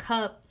as a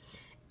cup,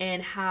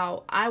 and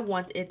how I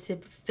want it to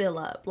fill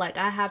up. Like,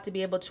 I have to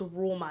be able to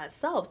rule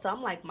myself. So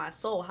I'm like, my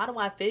soul, how do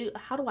I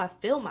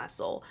feel my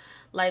soul?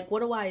 Like, what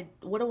do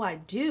I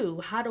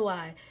do? How do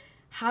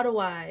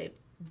I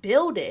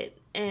build it?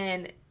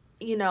 And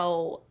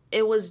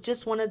it was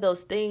just one of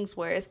those things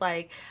where it's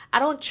like, I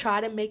don't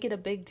try to make it a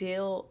big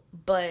deal,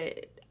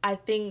 but I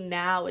think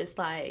now it's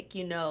like,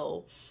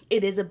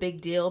 it is a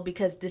big deal,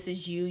 because this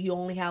is you. You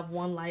only have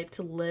one life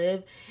to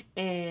live,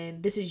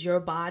 and this is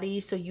your body.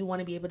 So you want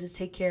to be able to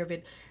take care of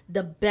it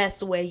the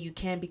best way you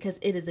can, because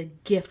it is a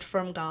gift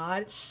from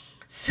God.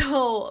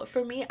 So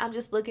for me, I'm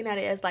just looking at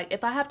it as like,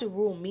 if I have to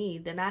rule me,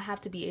 then I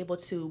have to be able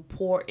to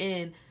pour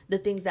in the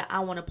things that I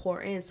want to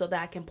pour in so that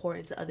I can pour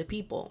into other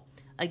people.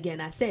 Again,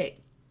 I say.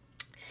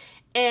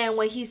 And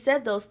when he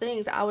said those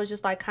things, I was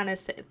just like kind of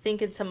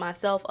thinking to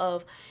myself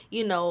of,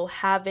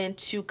 having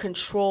to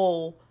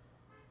control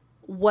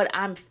what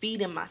I'm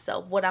feeding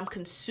myself, what I'm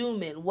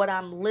consuming, what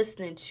I'm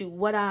listening to,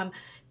 what I'm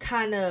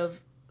kind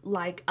of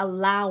like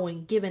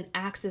allowing, giving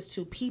access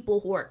to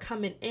people who are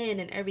coming in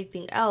and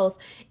everything else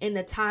in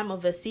the time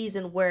of a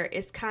season where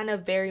it's kind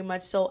of very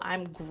much so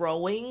I'm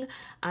growing,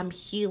 I'm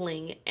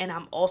healing, and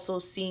I'm also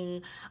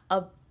seeing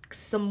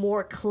some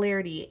more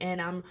clarity, and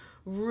I'm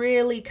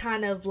really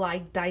kind of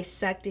like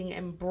dissecting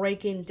and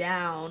breaking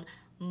down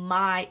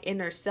my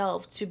inner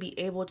self to be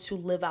able to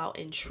live out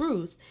in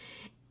truth.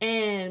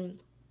 And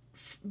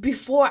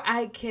before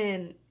I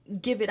can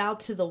give it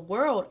out to the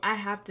world, I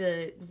have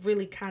to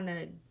really kind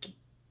of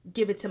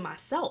give it to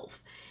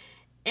myself.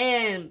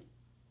 And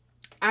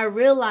I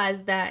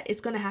realized that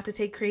it's going to have to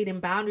take creating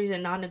boundaries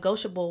and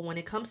non-negotiable when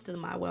it comes to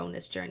my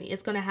wellness journey.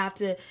 It's going to have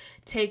to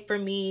take for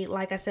me,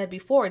 like I said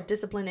before,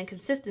 discipline and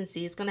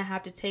consistency. It's going to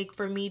have to take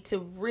for me to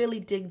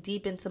really dig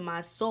deep into my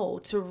soul,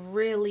 to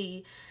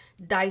really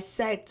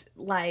dissect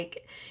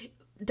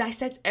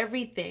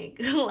everything.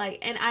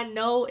 And I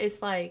know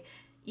it's like,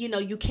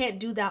 you can't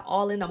do that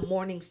all in a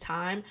morning's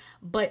time,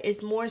 but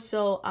it's more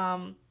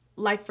so,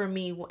 like for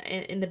me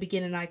in the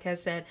beginning, like I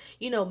said,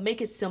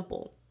 make it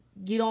simple.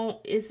 You don't,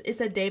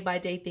 it's a day by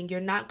day thing. You're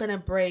not going to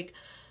break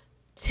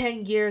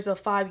 10 years or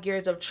 5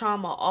 years of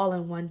trauma all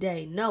in one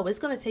day. No, it's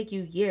going to take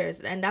you years.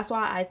 And that's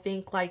why I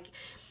think like,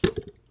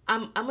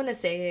 I'm going to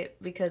say it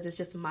because it's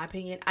just my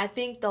opinion. I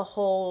think the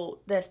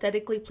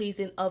aesthetically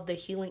pleasing of the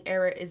healing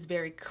era is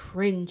very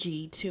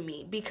cringy to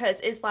me, because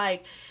it's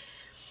like,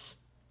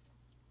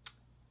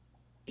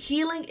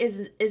 healing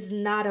is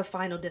not a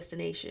final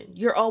destination.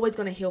 You're always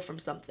going to heal from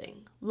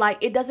something. Like,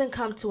 it doesn't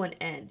come to an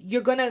end.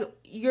 You're going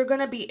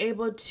to be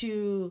able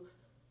to,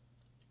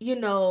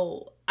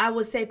 I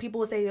would say, people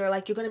would say you're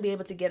going to be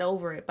able to get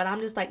over it, but I'm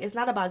just like, it's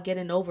not about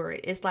getting over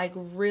it. It's like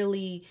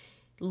really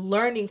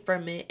learning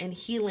from it and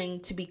healing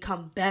to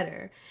become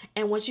better.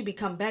 And once you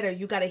become better,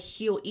 you got to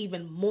heal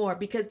even more,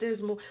 because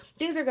there's more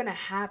things are going to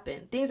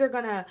happen. Things are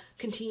going to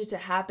continue to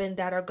happen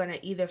that are going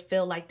to either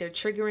feel like they're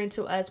triggering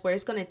to us, where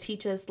it's going to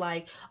teach us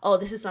like, oh,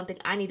 this is something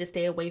I need to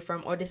stay away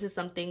from, or this is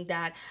something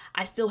that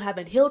I still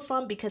haven't healed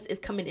from because it's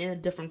coming in a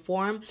different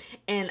form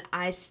and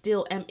I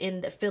still am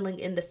feeling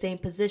in the same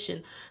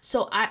position.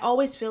 So I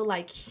always feel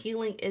like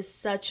healing is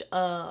such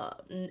an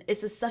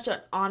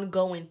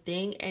ongoing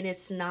thing, and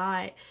it's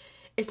not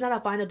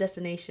a final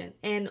destination.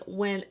 And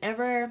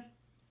whenever,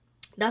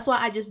 that's why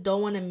I just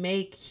don't want to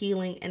make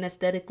healing an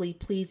aesthetically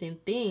pleasing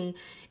thing,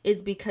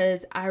 is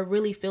because I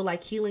really feel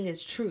like healing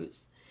is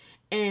truth.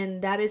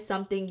 And that is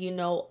something,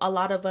 a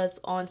lot of us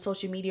on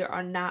social media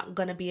are not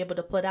going to be able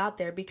to put out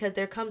there, because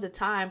there comes a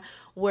time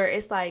where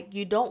it's like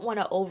you don't want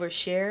to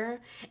overshare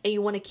and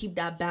you want to keep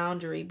that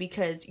boundary,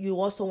 because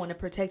you also want to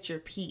protect your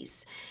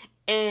peace.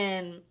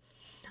 And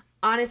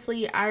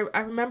honestly, I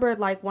remember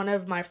like one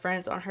of my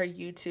friends on her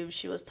YouTube,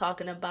 she was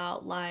talking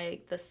about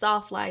like the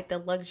soft life, the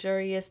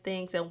luxurious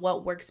things, and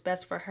what works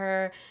best for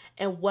her,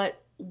 and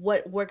what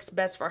works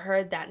best for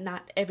her that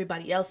not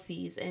everybody else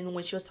sees. And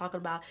when she was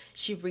talking about,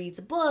 she reads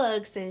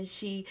books and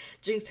she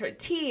drinks her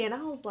tea, and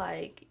I was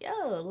like,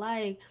 yo,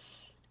 like,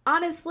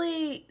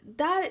 honestly,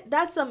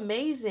 that's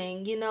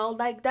amazing,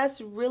 like that's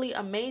really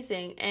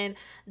amazing. And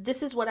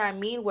this is what I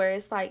mean, where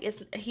it's like,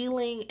 it's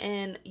healing,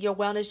 and your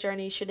wellness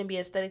journey shouldn't be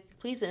aesthetically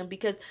pleasing,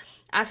 because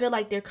I feel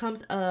like there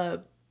comes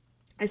a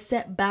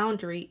set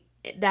boundary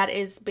that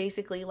is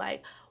basically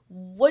like,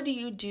 what do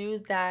you do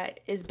that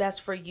is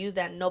best for you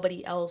that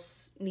nobody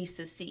else needs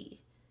to see?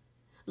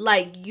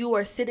 Like, you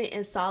are sitting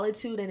in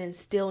solitude and in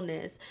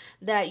stillness,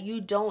 that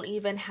you don't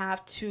even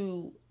have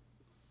to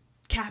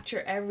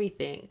capture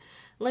everything.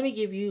 Let me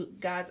give you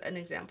guys an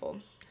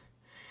example.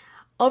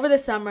 Over the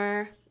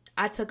summer,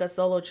 I took a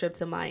solo trip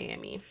to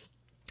Miami.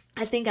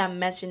 I think I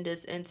mentioned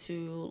this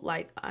into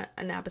like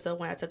an episode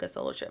when I took a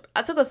solo trip.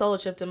 I took a solo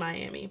trip to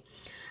Miami.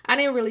 I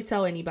didn't really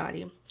tell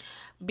anybody,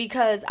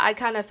 because I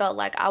kind of felt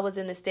like I was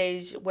in a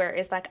stage where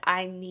it's like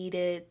I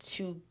needed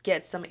to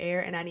get some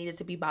air and I needed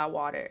to be by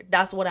water.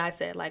 That's what I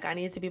said. Like, I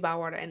needed to be by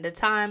water. And the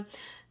time,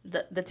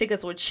 the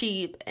tickets were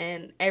cheap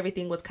and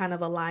everything was kind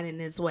of aligning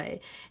its way.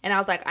 And I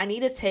was like, I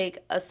need to take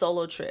a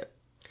solo trip.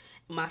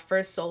 My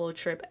first solo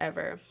trip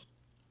ever.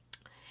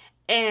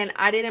 And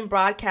I didn't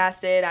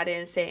broadcast it. I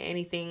didn't say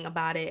anything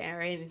about it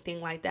or anything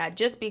like that,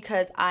 just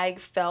because I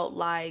felt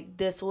like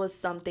this was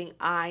something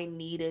I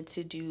needed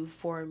to do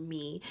for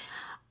me.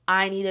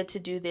 I needed to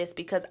do this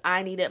because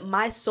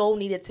my soul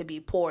needed to be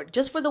poured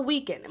just for the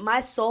weekend.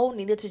 My soul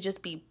needed to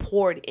just be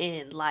poured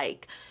in,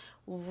 like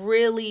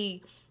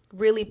really,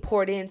 really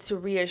poured in, to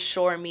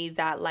reassure me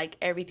that like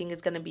everything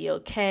is going to be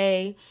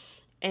okay.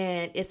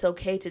 And it's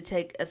okay to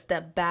take a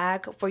step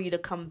back, for you to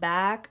come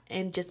back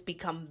and just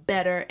become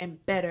better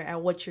and better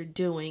at what you're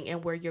doing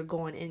and where you're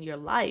going in your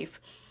life.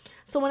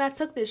 So when I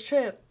took this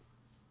trip,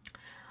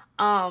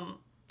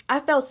 I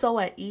felt so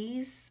at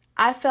ease.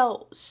 I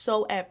felt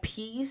so at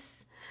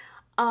peace.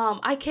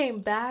 I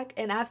came back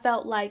and I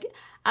felt like,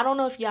 I don't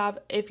know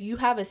if you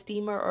have a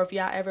steamer or if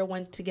y'all ever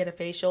went to get a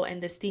facial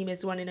and the steam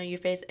is running on your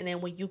face, and then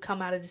when you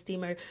come out of the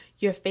steamer,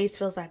 your face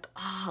feels like,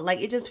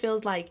 like it just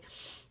feels like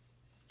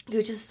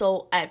you're just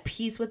so at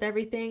peace with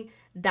everything.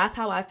 That's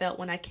how I felt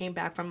when I came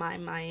back from my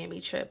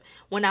Miami trip.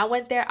 When I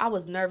went there, I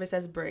was nervous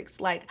as bricks.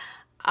 Like,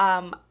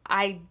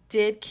 I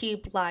did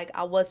keep, like,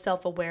 I was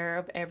self-aware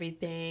of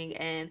everything,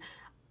 and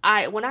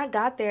when I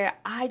got there,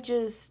 I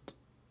just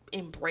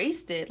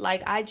embraced it.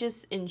 Like, I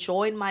just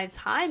enjoyed my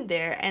time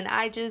there, and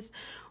I just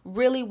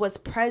really was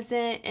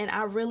present, and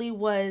I really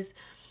was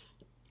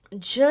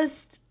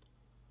just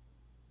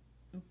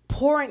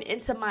pouring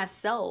into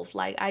myself.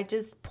 Like, I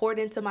just poured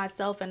into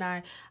myself, and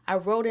I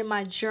wrote in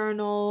my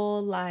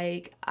journal.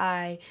 Like,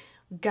 I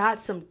got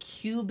some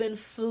Cuban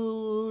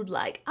food.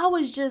 Like, I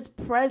was just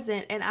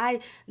present, and I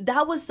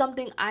that was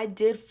something I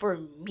did for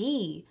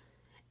me.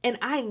 And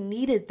I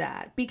needed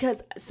that,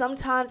 because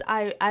sometimes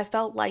I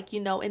felt like,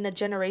 in the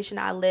generation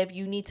I live,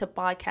 you need to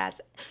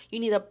broadcast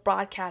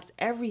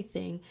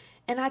everything.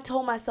 And I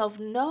told myself,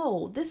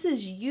 no, this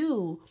is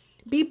you.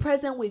 Be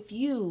present with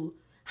you.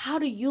 How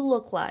do you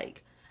look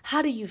like?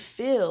 How do you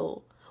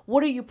feel?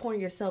 What are you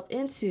pouring yourself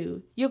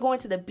into? You're going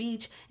to the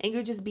beach and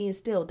you're just being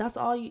still. That's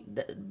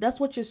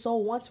what your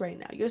soul wants right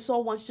now. Your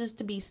soul wants just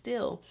to be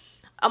still.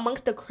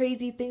 Amongst the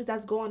crazy things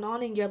that's going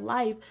on in your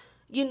life,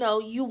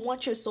 you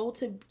want your soul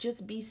to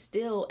just be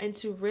still and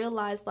to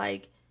realize,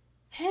 like,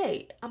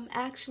 hey, I'm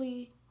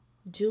actually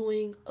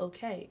doing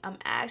okay. I'm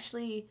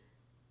actually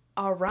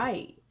all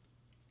right.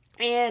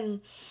 And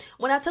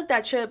when I took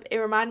that trip, it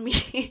reminded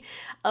me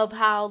of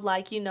how,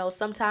 like,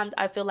 sometimes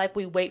I feel like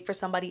we wait for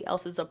somebody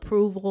else's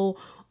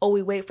approval, or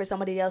we wait for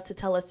somebody else to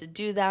tell us to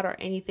do that or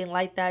anything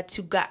like that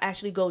to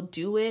actually go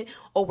do it,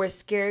 or we're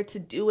scared to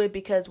do it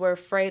because we're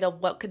afraid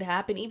of what could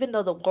happen. Even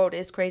though the world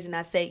is crazy, and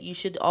I say you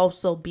should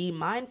also be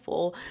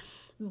mindful,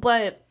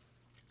 but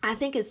I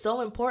think it's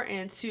so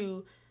important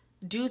to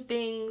do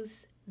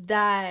things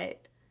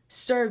that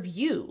serve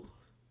you,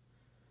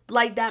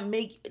 like that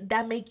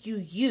make you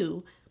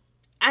you.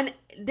 And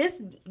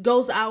this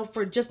goes out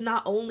for just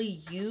not only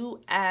you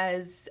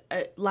as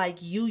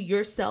like you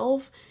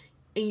yourself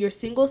in your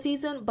single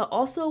season, but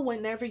also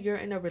whenever you're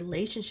in a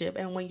relationship,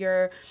 and when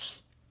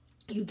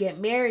you get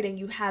married and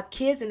you have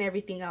kids and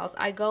everything else.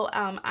 I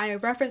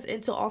reference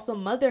into also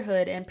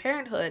motherhood and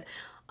parenthood.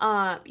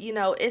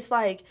 It's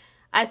like,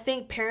 I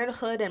think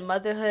parenthood and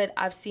motherhood,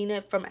 I've seen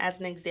it from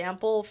as an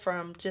example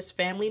from just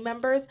family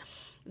members,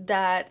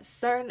 that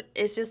certain,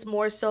 it's just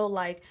more so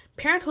like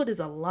parenthood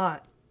is a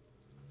lot.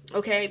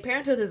 Okay,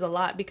 parenthood is a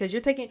lot, because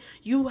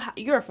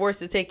you're forced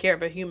to take care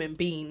of a human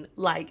being.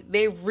 Like,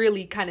 they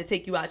really kind of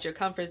take you out your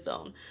comfort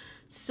zone.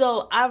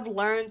 So I've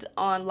learned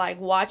on,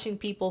 like, watching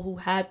people who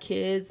have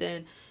kids,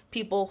 and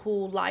people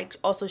who, like,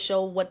 also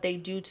show what they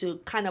do to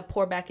kind of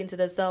pour back into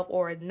themselves,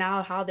 or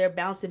now how they're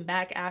bouncing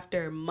back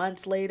after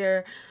months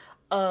later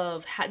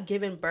of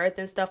giving birth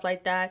and stuff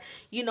like that,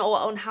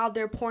 on how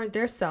they're pouring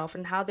their self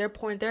and how they're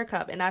pouring their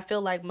cup. And I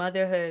feel like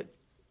motherhood,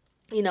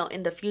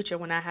 in the future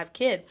when I have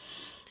kids,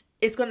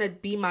 it's going to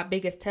be my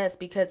biggest test,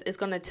 because it's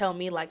going to tell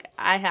me, like,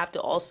 I have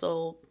to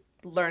also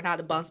learn how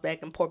to bounce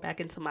back and pour back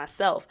into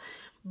myself.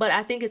 But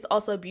I think it's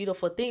also a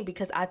beautiful thing,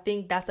 because I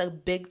think that's a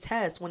big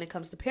test when it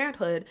comes to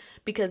parenthood,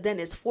 because then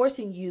it's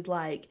forcing you,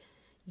 like,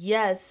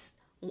 yes,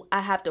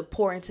 I have to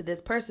pour into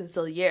this person.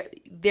 So yeah,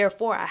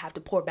 therefore I have to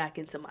pour back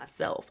into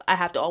myself. I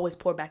have to always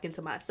pour back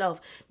into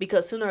myself,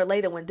 because sooner or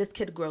later when this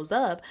kid grows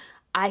up,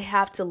 I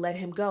have to let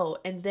him go.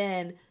 And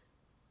then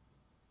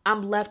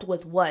I'm left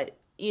with what?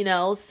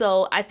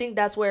 So I think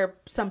that's where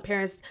some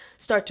parents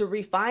start to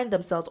refine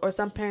themselves, or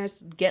some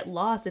parents get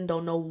lost and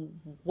don't know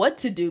what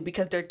to do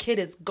because their kid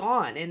is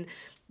gone and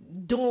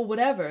doing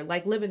whatever,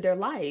 like living their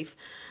life.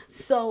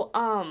 So,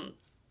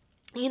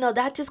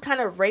 that just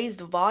kind of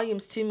raised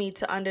volumes to me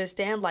to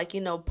understand, like,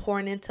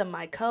 pouring into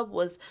my cup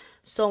was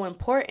so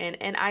important.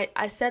 And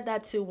I said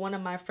that to one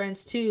of my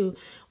friends too,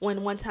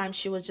 when one time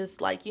she was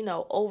just like,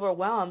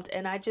 overwhelmed.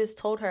 And I just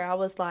told her, I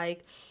was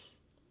like,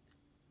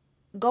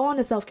 go on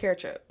a self-care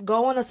trip,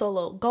 go on a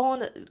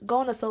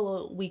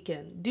solo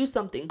weekend, do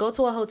something, go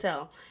to a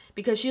hotel,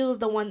 because she was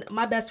the one,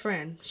 my best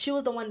friend, she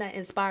was the one that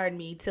inspired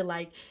me to,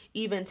 like,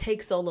 even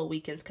take solo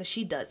weekends, because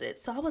she does it.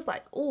 So I was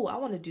like, oh, I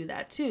want to do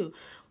that too.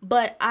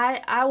 But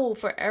I will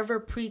forever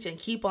preach and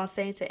keep on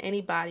saying to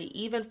anybody,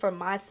 even for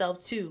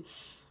myself too,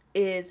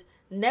 is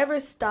never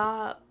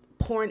stop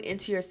pouring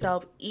into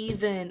yourself,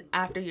 even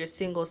after your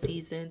single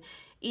season,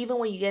 even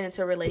when you get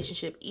into a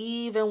relationship,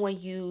 even when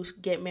you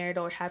get married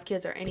or have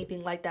kids or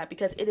anything like that,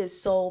 because it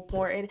is so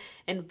important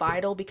and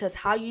vital, because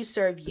how you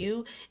serve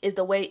you is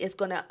the way it's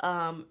gonna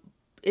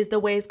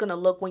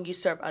look when you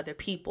serve other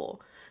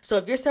people. So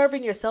if you're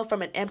serving yourself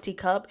from an empty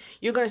cup,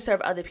 you're going to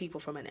serve other people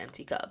from an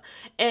empty cup.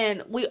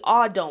 And we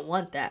all don't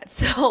want that.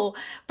 So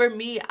for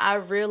me, I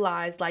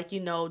realized, like,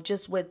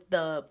 just with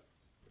the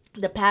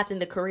the path and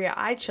the career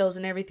I chose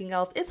and everything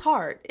else, it's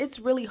hard. It's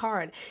really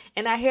hard.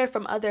 And I hear it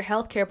from other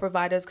healthcare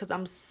providers because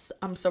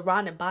I'm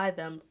surrounded by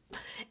them.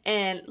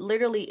 And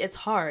literally it's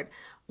hard.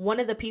 One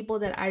of the people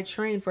that I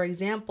train, for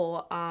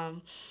example,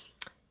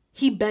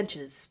 he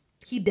benches,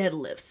 he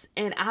deadlifts.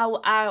 And I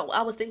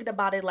was thinking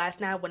about it last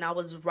night when I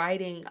was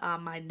writing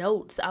my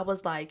notes. I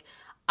was like,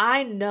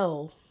 I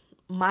know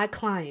my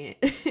client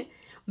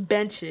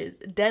benches,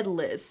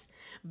 deadlifts,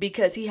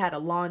 because he had a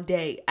long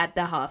day at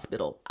the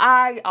hospital.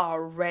 I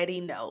already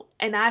know.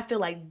 And I feel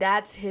like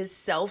that's his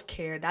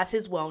self-care, that's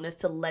his wellness,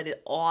 to let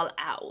it all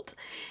out.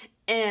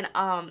 And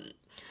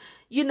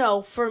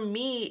for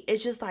me,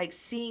 it's just like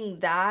seeing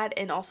that,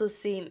 and also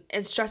seeing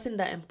and stressing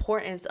the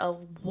importance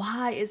of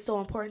why it's so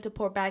important to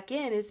pour back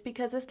in. It's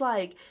because it's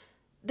like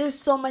there's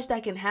so much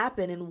that can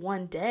happen in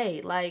one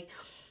day. Like,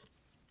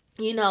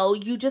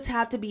 you just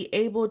have to be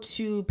able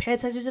to pay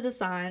attention to the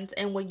signs.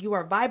 And when you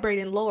are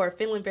vibrating low or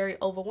feeling very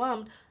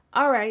overwhelmed,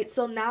 all right,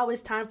 so now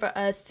it's time for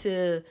us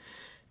to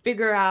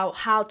figure out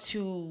how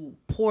to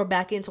pour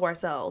back into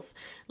ourselves.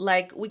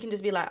 Like, we can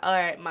just be like, all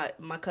right,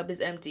 my cup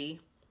is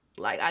empty.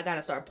 Like, I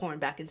gotta start pouring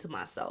back into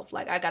myself.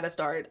 Like, I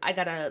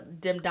gotta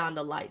dim down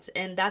the lights.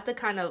 And that's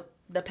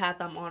the path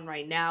I'm on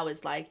right now,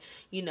 is like,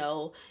 in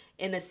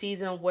a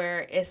season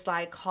where it's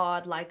like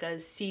called like a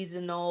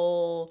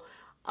seasonal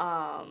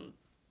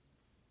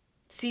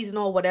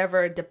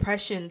whatever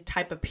depression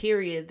type of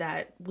period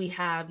that we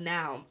have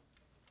now.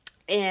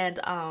 And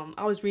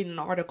I was reading an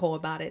article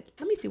about it.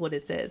 Let me see what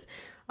it says.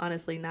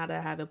 Honestly, now that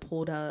I have it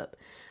pulled up.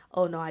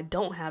 Oh no, I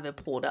don't have it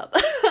pulled up.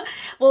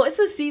 Well, it's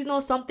a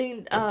seasonal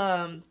something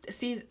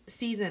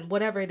season,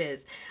 whatever it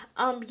is.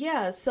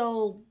 Yeah,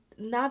 so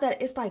now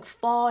that it's like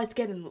fall, it's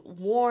getting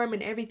warm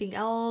and everything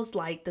else,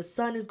 like the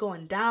sun is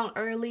going down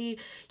early,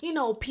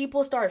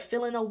 people start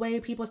feeling away,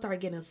 people start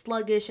getting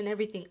sluggish and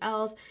everything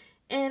else.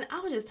 And I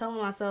was just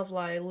telling myself,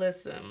 like,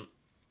 listen.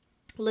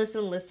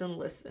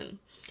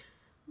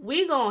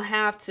 We gonna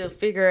have to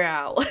figure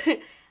out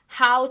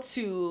how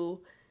to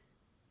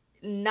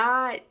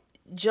not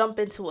jump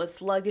into a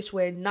sluggish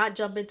way, not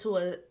jump into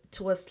a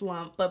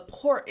slump, but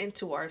pour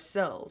into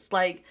ourselves.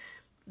 Like,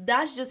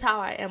 that's just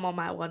how I am on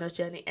my wellness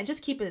journey, and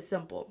just keep it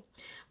simple.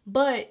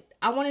 But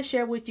I want to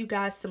share with you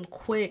guys some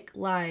quick,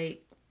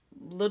 like,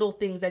 little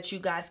things that you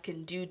guys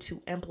can do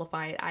to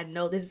amplify it. I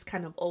know this is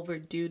kind of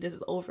overdue. This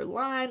is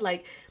overline.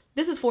 Like,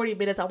 this is 40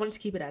 minutes. I wanted to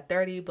keep it at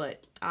 30,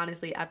 but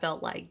honestly, I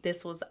felt like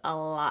this was a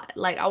lot.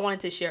 Like, I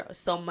wanted to share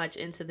so much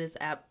into this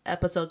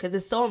episode because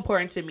it's so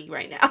important to me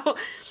right now.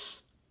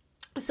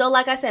 So,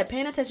 like I said,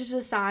 paying attention to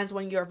the signs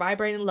when you're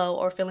vibrating low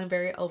or feeling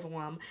very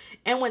overwhelmed,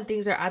 and when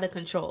things are out of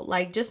control.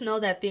 Like, just know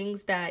that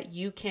things that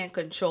you can't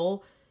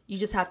control, you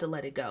just have to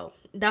let it go.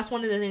 That's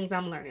one of the things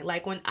I'm learning.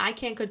 Like, when I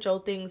can't control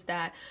things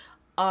that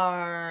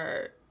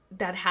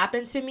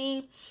happen to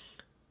me,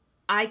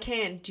 I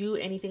can't do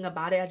anything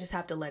about it. I just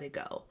have to let it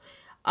go.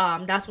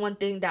 That's one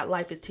thing that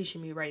life is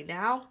teaching me right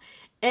now.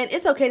 And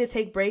it's okay to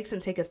take breaks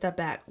and take a step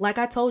back. Like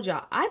I told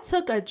y'all, I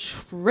took a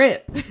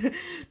trip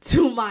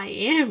to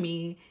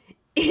Miami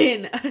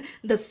in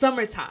the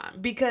summertime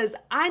because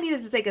I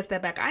needed to take a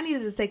step back. I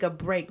needed to take a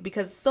break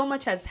because so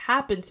much has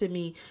happened to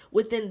me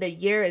within the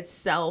year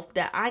itself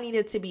that I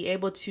needed to be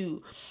able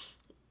to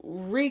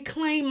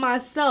reclaim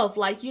myself,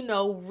 like,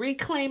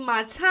 reclaim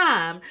my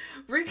time,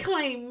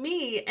 reclaim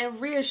me, and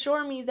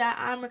reassure me that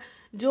I'm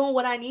doing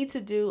what I need to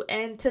do,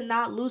 and to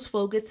not lose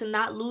focus, to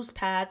not lose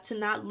path, to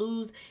not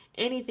lose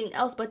anything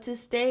else, but to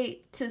stay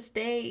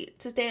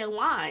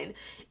aligned.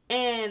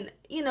 And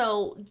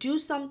do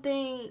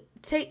something.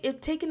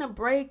 If taking a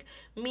break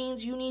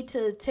means you need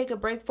to take a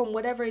break from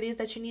whatever it is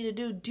that you need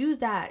to do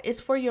that. It's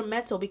for your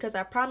mental, because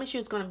I promise you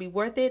it's going to be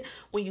worth it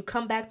when you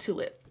come back to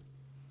it.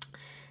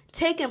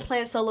 Take and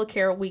plan solo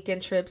care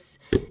weekend trips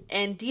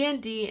and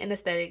D&D and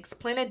aesthetics.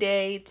 Plan a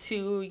day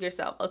to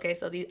yourself. Okay,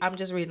 so I'm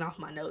just reading off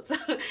my notes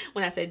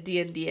when I said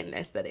D&D and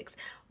aesthetics.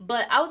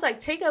 But I was like,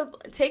 take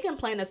and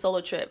plan a solo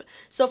trip.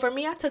 So for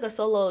me, I took a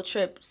solo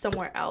trip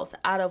somewhere else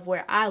out of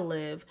where I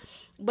live.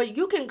 But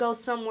you can go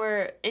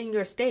somewhere in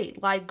your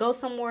state. Like, go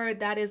somewhere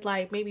that is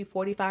like maybe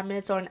 45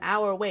 minutes or an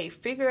hour away.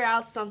 Figure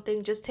out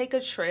something. Just take a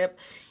trip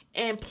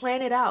and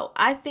plan it out.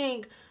 I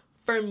think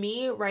for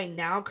me right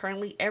now,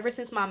 currently, ever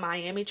since my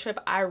Miami trip,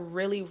 I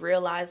really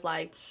realized,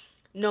 like,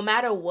 no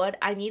matter what,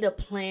 I need to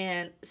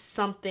plan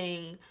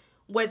something,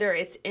 whether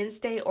it's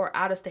in-state or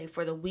out-of-state,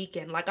 for the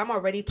weekend. Like, I'm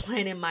already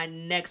planning my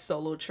next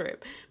solo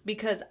trip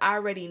because I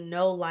already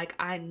know, like,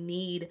 I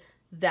need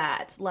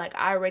that. Like,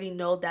 I already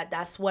know that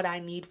that's what I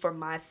need for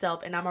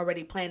myself, and I'm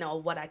already planning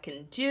on what I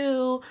can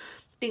do,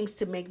 things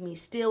to make me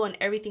still, and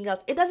everything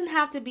else. It doesn't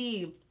have to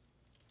be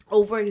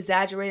over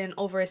exaggerated and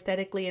over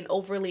aesthetically and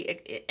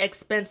overly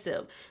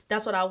expensive.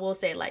 That's what I will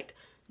say. Like,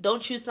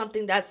 don't choose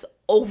something that's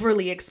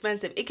overly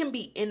expensive. It can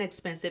be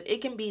inexpensive.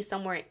 It can be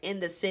somewhere in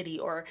the city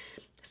or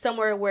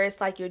somewhere where it's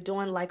like you're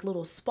doing like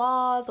little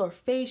spas or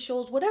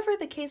facials, whatever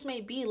the case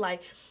may be.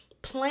 Like,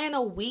 plan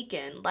a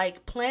weekend,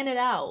 like, plan it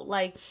out.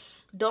 Like,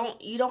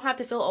 you don't have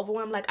to feel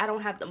overwhelmed. Like, I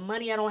don't have the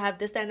money. I don't have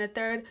this, that, and the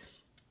third.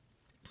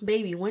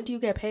 Baby, when do you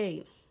get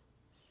paid?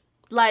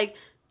 Like,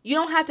 you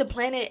don't have to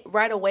plan it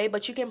right away,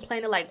 but you can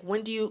plan it like,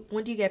 when do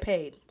you get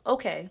paid?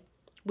 Okay.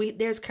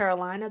 There's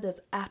Carolina, there's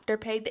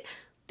Afterpay.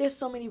 There's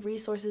so many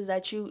resources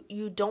that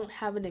you don't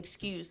have an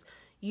excuse.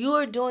 You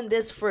are doing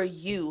this for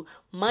you.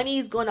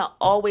 Money's gonna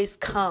always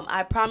come.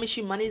 I promise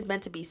you, money's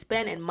meant to be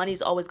spent and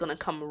money's always gonna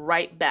come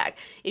right back.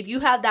 If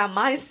you have that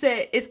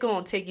mindset, it's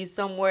gonna take you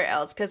somewhere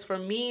else. Cause for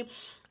me,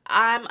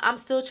 I'm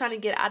still trying to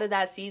get out of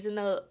that season.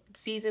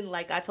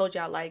 Like I told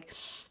y'all, like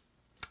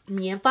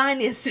me and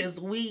finances,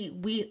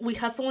 we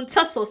hustle and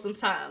tussle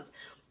sometimes.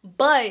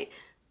 But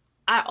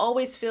I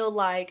always feel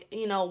like,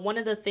 one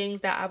of the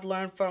things that I've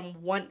learned from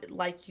one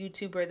like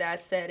YouTuber that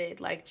said it,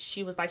 like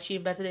she was like she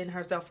invested in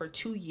herself for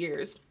 2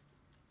 years,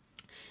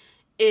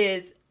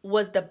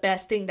 was the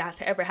best thing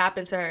that's ever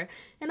happened to her.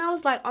 And I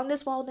was like, on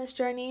this wellness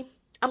journey,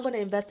 I'm going to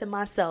invest in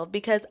myself,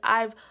 because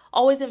I've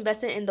always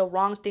invested in the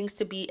wrong things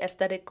to be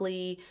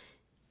aesthetically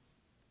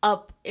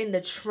up in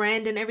the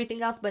trend and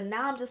everything else. But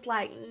now I'm just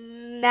like,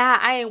 nah,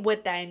 I ain't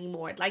with that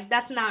anymore. Like,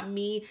 that's not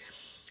me.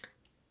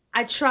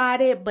 I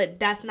tried it,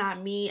 but that's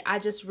not me. I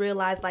just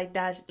realized like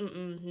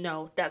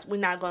no, we're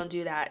not going to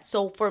do that.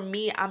 So for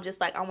me, I'm just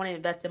like, I want to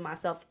invest in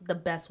myself the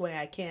best way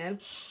I can.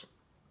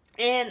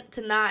 And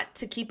not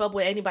to keep up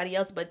with anybody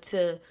else, but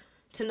to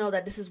know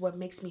that this is what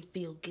makes me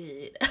feel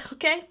good.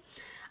 Okay?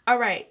 All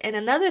right. And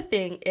another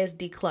thing is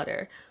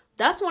declutter.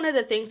 That's one of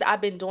the things I've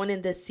been doing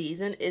in this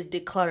season, is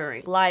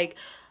decluttering. Like,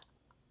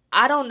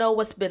 I don't know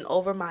what's been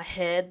over my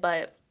head,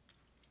 but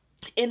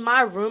in my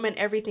room and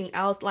everything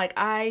else, like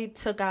I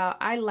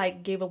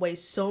gave away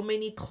so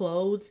many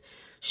clothes,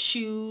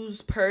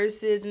 shoes,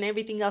 purses, and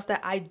everything else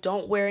that I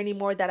don't wear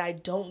anymore, that I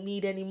don't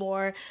need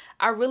anymore.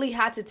 I really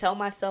had to tell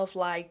myself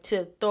like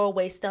to throw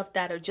away stuff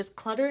that are just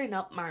cluttering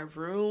up my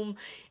room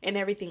and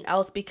everything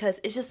else,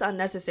 because it's just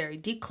unnecessary.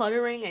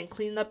 Decluttering and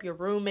cleaning up your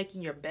room,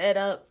 making your bed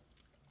up,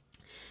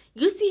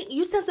 you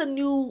sense a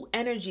new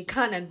energy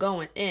kind of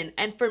going in.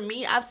 And for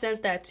me, I've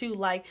sensed that too.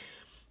 Like,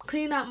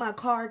 cleaning out my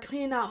car,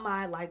 cleaning out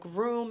my like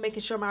room,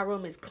 making sure my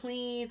room is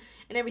clean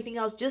and everything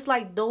else. Just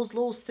like those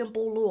little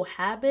simple little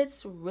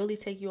habits really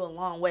take you a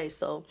long way.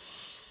 So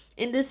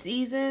in this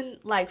season,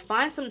 like,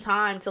 find some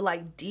time to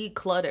like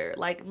declutter.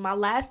 Like, my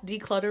last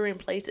decluttering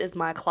place is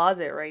my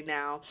closet right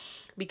now,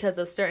 because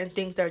of certain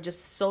things that are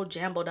just so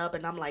jumbled up,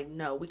 and I'm like,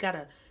 no, we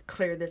gotta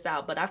clear this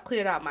out. But I've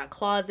cleared out my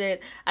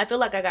closet. I feel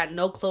like I got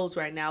no clothes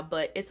right now,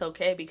 but it's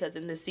okay, because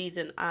in this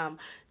season,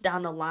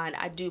 down the line,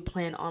 I do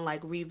plan on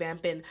like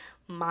revamping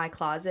my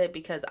closet,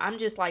 because I'm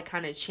just like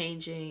kind of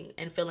changing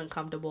and feeling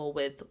comfortable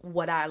with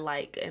what I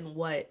like and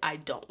what I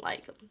don't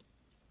like.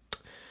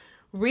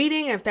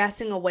 Reading and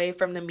fasting away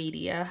from the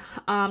media.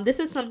 This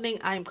is something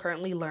I'm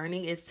currently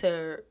learning, is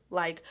to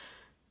like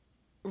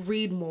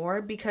read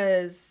more,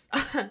 because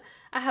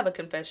I have a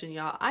confession,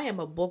 y'all. I am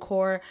a book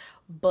whore,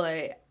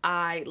 but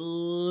I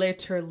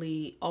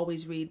literally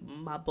always read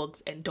my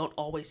books and don't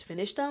always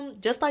finish them.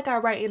 Just like I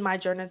write in my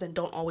journals and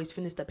don't always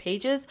finish the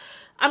pages.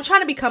 I'm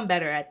trying to become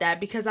better at that,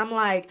 because I'm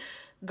like,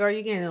 girl,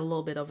 you're getting a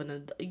little bit of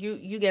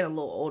you get a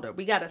little older.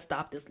 We got to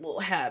stop this little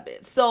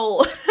habit.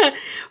 So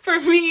for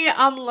me,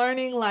 I'm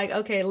learning like,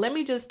 okay, let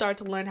me just start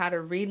to learn how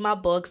to read my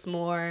books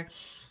more,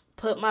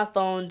 put my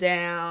phone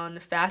down,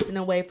 fasting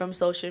away from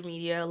social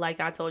media.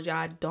 Like I told you,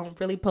 I don't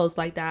really post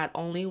like that.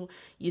 Only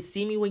you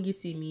see me when you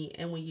see me,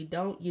 and when you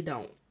don't, you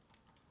don't.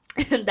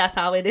 And that's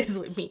how it is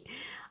with me.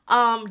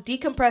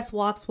 Decompress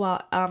walks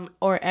while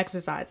or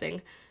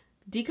exercising.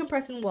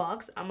 Decompressing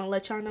walks, I'm gonna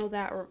let y'all know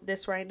that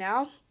this right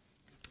now.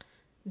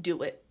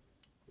 Do it.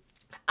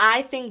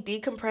 I think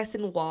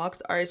decompressing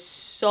walks are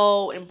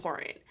so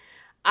important.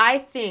 I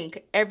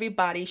think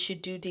everybody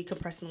should do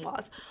decompressing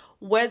walks.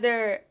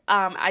 Whether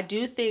I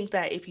do think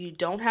that if you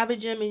don't have a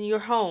gym in your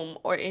home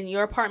or in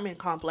your apartment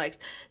complex,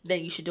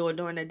 then you should do it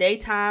during the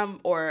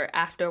daytime or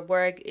after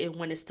work,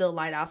 when it's still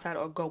light outside,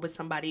 or go with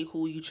somebody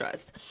who you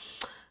trust.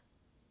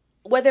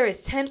 Whether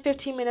it's 10,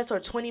 15 minutes or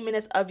 20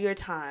 minutes of your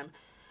time,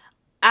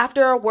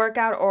 after a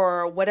workout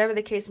or whatever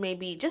the case may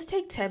be, just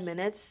take 10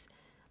 minutes,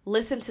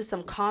 listen to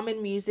some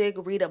calming music,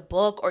 read a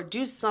book, or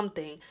do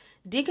something.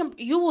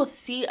 You will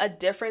see a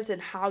difference in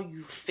how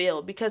you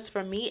feel. Because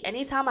for me,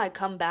 anytime I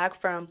come back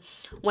from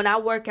when I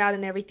work out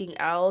and everything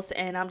else,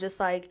 and I'm just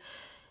like,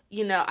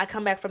 I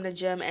come back from the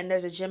gym, and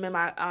there's a gym in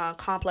my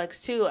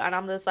complex too, and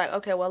I'm just like,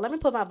 okay, well, let me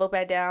put my book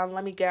back down,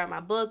 let me grab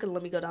my book, and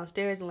let me go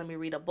downstairs and let me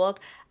read a book.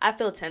 I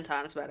feel 10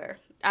 times better.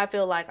 I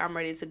feel like I'm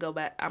ready to go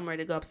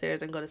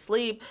upstairs and go to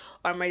sleep,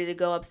 or I'm ready to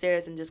go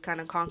upstairs and just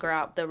kind of conquer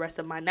out the rest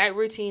of my night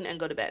routine and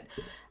go to bed.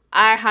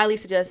 I highly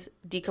suggest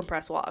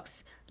decompress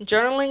walks.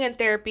 Journaling and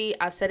therapy,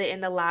 I've said it in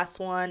the last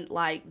one,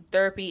 like,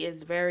 therapy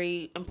is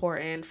very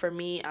important for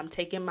me. I'm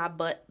taking my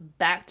butt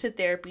back to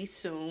therapy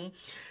soon.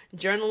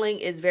 Journaling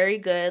is very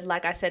good.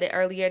 Like I said it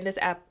earlier in this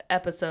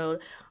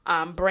episode,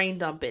 brain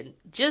dumping.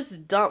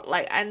 Just dump,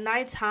 like, at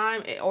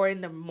nighttime or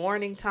in the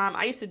morning time.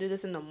 I used to do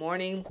this in the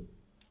morning,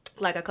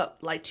 like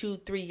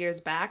 2-3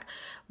 years back,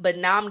 but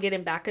now I'm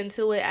getting back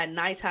into it at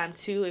nighttime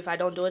too. If I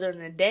don't do it in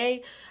the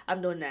day,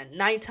 I'm doing it at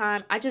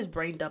nighttime. I just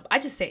brain dump. I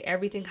just say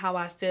everything how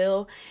I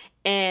feel,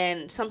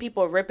 And some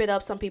people rip it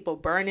up, some people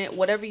burn it.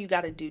 Whatever you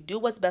got to do, do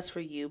what's best for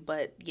you.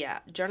 But yeah,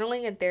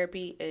 journaling and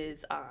therapy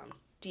is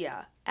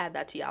yeah, add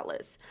that to y'all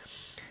list.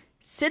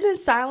 Sit in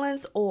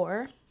silence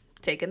or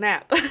take a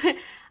nap.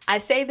 I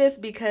say this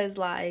because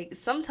like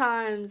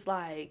sometimes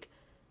like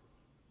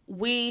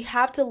we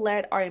have to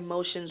let our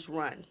emotions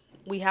run.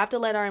 We have to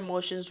let our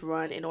emotions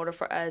run in order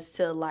for us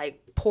to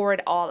like pour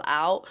it all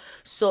out,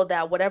 so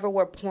that whatever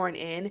we're pouring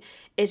in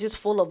is just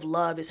full of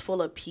love, is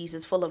full of peace,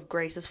 is full of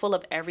grace, is full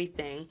of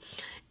everything.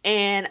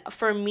 And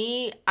for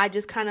me, I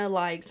just kind of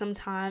like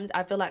sometimes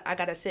I feel like I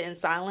got to sit in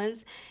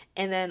silence,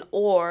 and then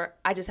or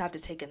I just have to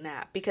take a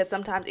nap, because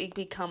sometimes it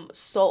becomes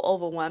so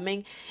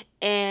overwhelming.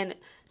 And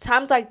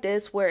times like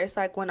this where it's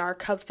like when our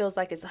cup feels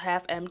like it's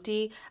half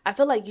empty, I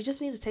feel like you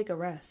just need to take a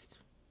rest.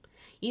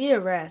 You need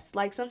a rest.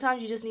 Like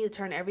sometimes you just need to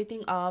turn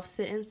everything off,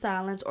 sit in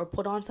silence, or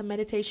put on some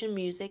meditation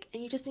music,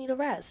 and you just need a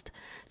rest.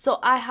 So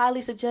I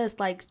highly suggest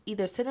like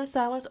either sit in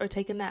silence or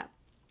take a nap.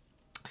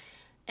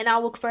 And I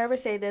will forever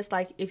say this,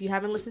 like if you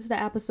haven't listened to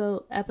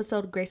the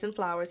episode Grace and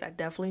Flowers, I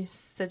definitely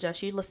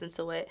suggest you listen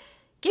to it.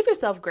 Give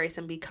yourself grace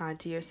and be kind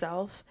to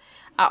yourself.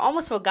 I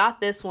almost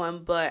forgot this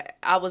one, but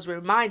I was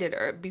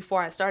reminded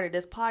before I started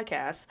this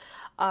podcast.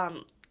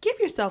 Give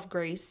yourself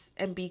grace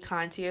and be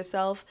kind to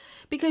yourself,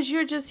 because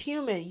you're just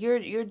human.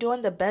 You're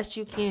doing the best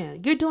you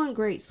can. You're doing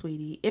great,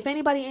 sweetie. If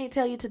anybody ain't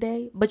tell you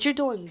today, but you're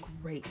doing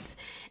great.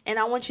 And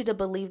I want you to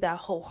believe that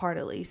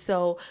wholeheartedly.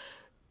 So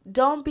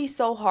don't be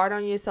so hard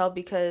on yourself,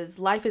 because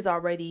life is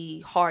already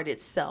hard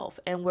itself,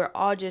 and we're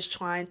all just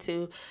trying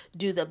to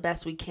do the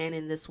best we can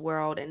in this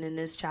world and in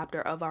this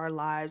chapter of our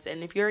lives.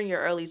 And if you're in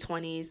your early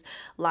 20s,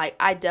 like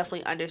I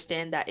definitely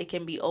understand that it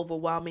can be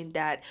overwhelming,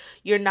 that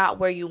you're not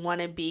where you want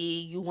to be.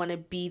 You want to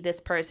be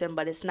this person,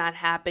 but it's not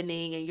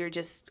happening, and you're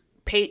just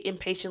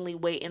impatiently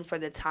waiting for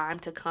the time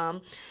to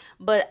come.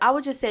 But I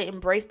would just say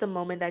embrace the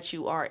moment that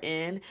you are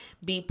in,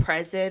 be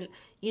present,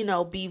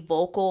 be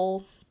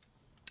vocal,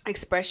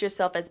 express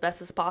yourself as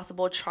best as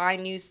possible, try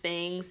new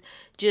things,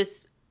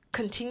 just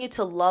continue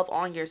to love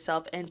on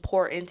yourself and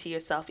pour into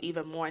yourself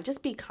even more, and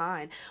just be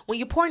kind. When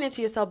you're pouring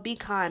into yourself, be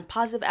kind.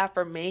 Positive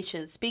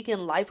affirmations,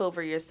 speaking life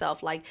over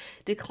yourself, like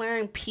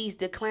declaring peace,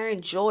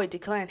 declaring joy,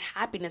 declaring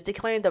happiness,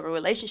 declaring the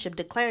relationship,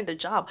 declaring the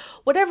job,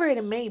 whatever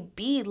it may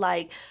be.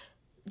 Like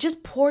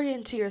just pour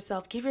into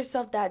yourself, give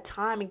yourself that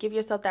time and give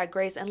yourself that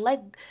grace, and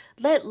let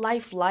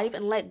life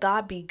and let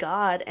God be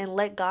God, and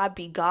let God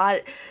be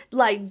God,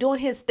 like doing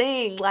his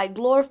thing, like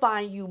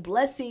glorifying you,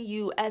 blessing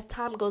you as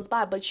time goes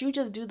by. But you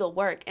just do the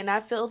work. And I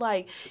feel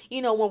like,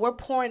 when we're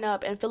pouring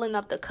up and filling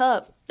up the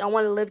cup, I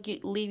want to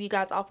leave you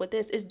guys off with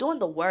this, is doing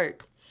the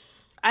work.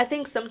 I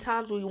think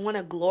sometimes we want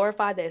to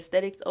glorify the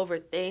aesthetics over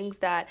things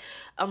that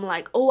I'm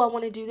like, oh, I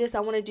want to do this, I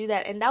want to do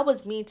that. And that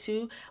was me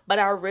too. But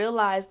I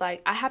realized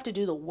like I have to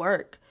do the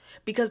work,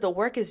 because the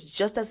work is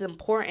just as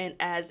important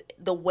as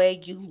the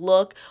way you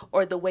look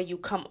or the way you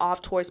come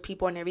off towards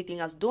people and everything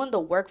else. Doing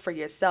the work for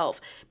yourself,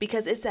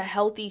 because it's a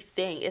healthy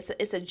thing.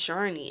 It's a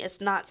journey.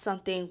 It's not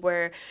something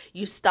where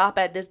you stop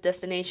at this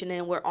destination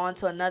and we're on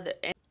to another.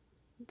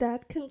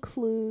 That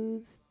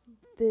concludes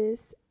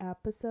this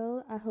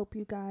episode. I hope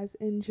you guys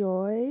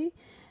enjoy,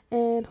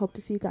 and hope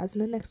to see you guys in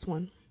the next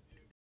one.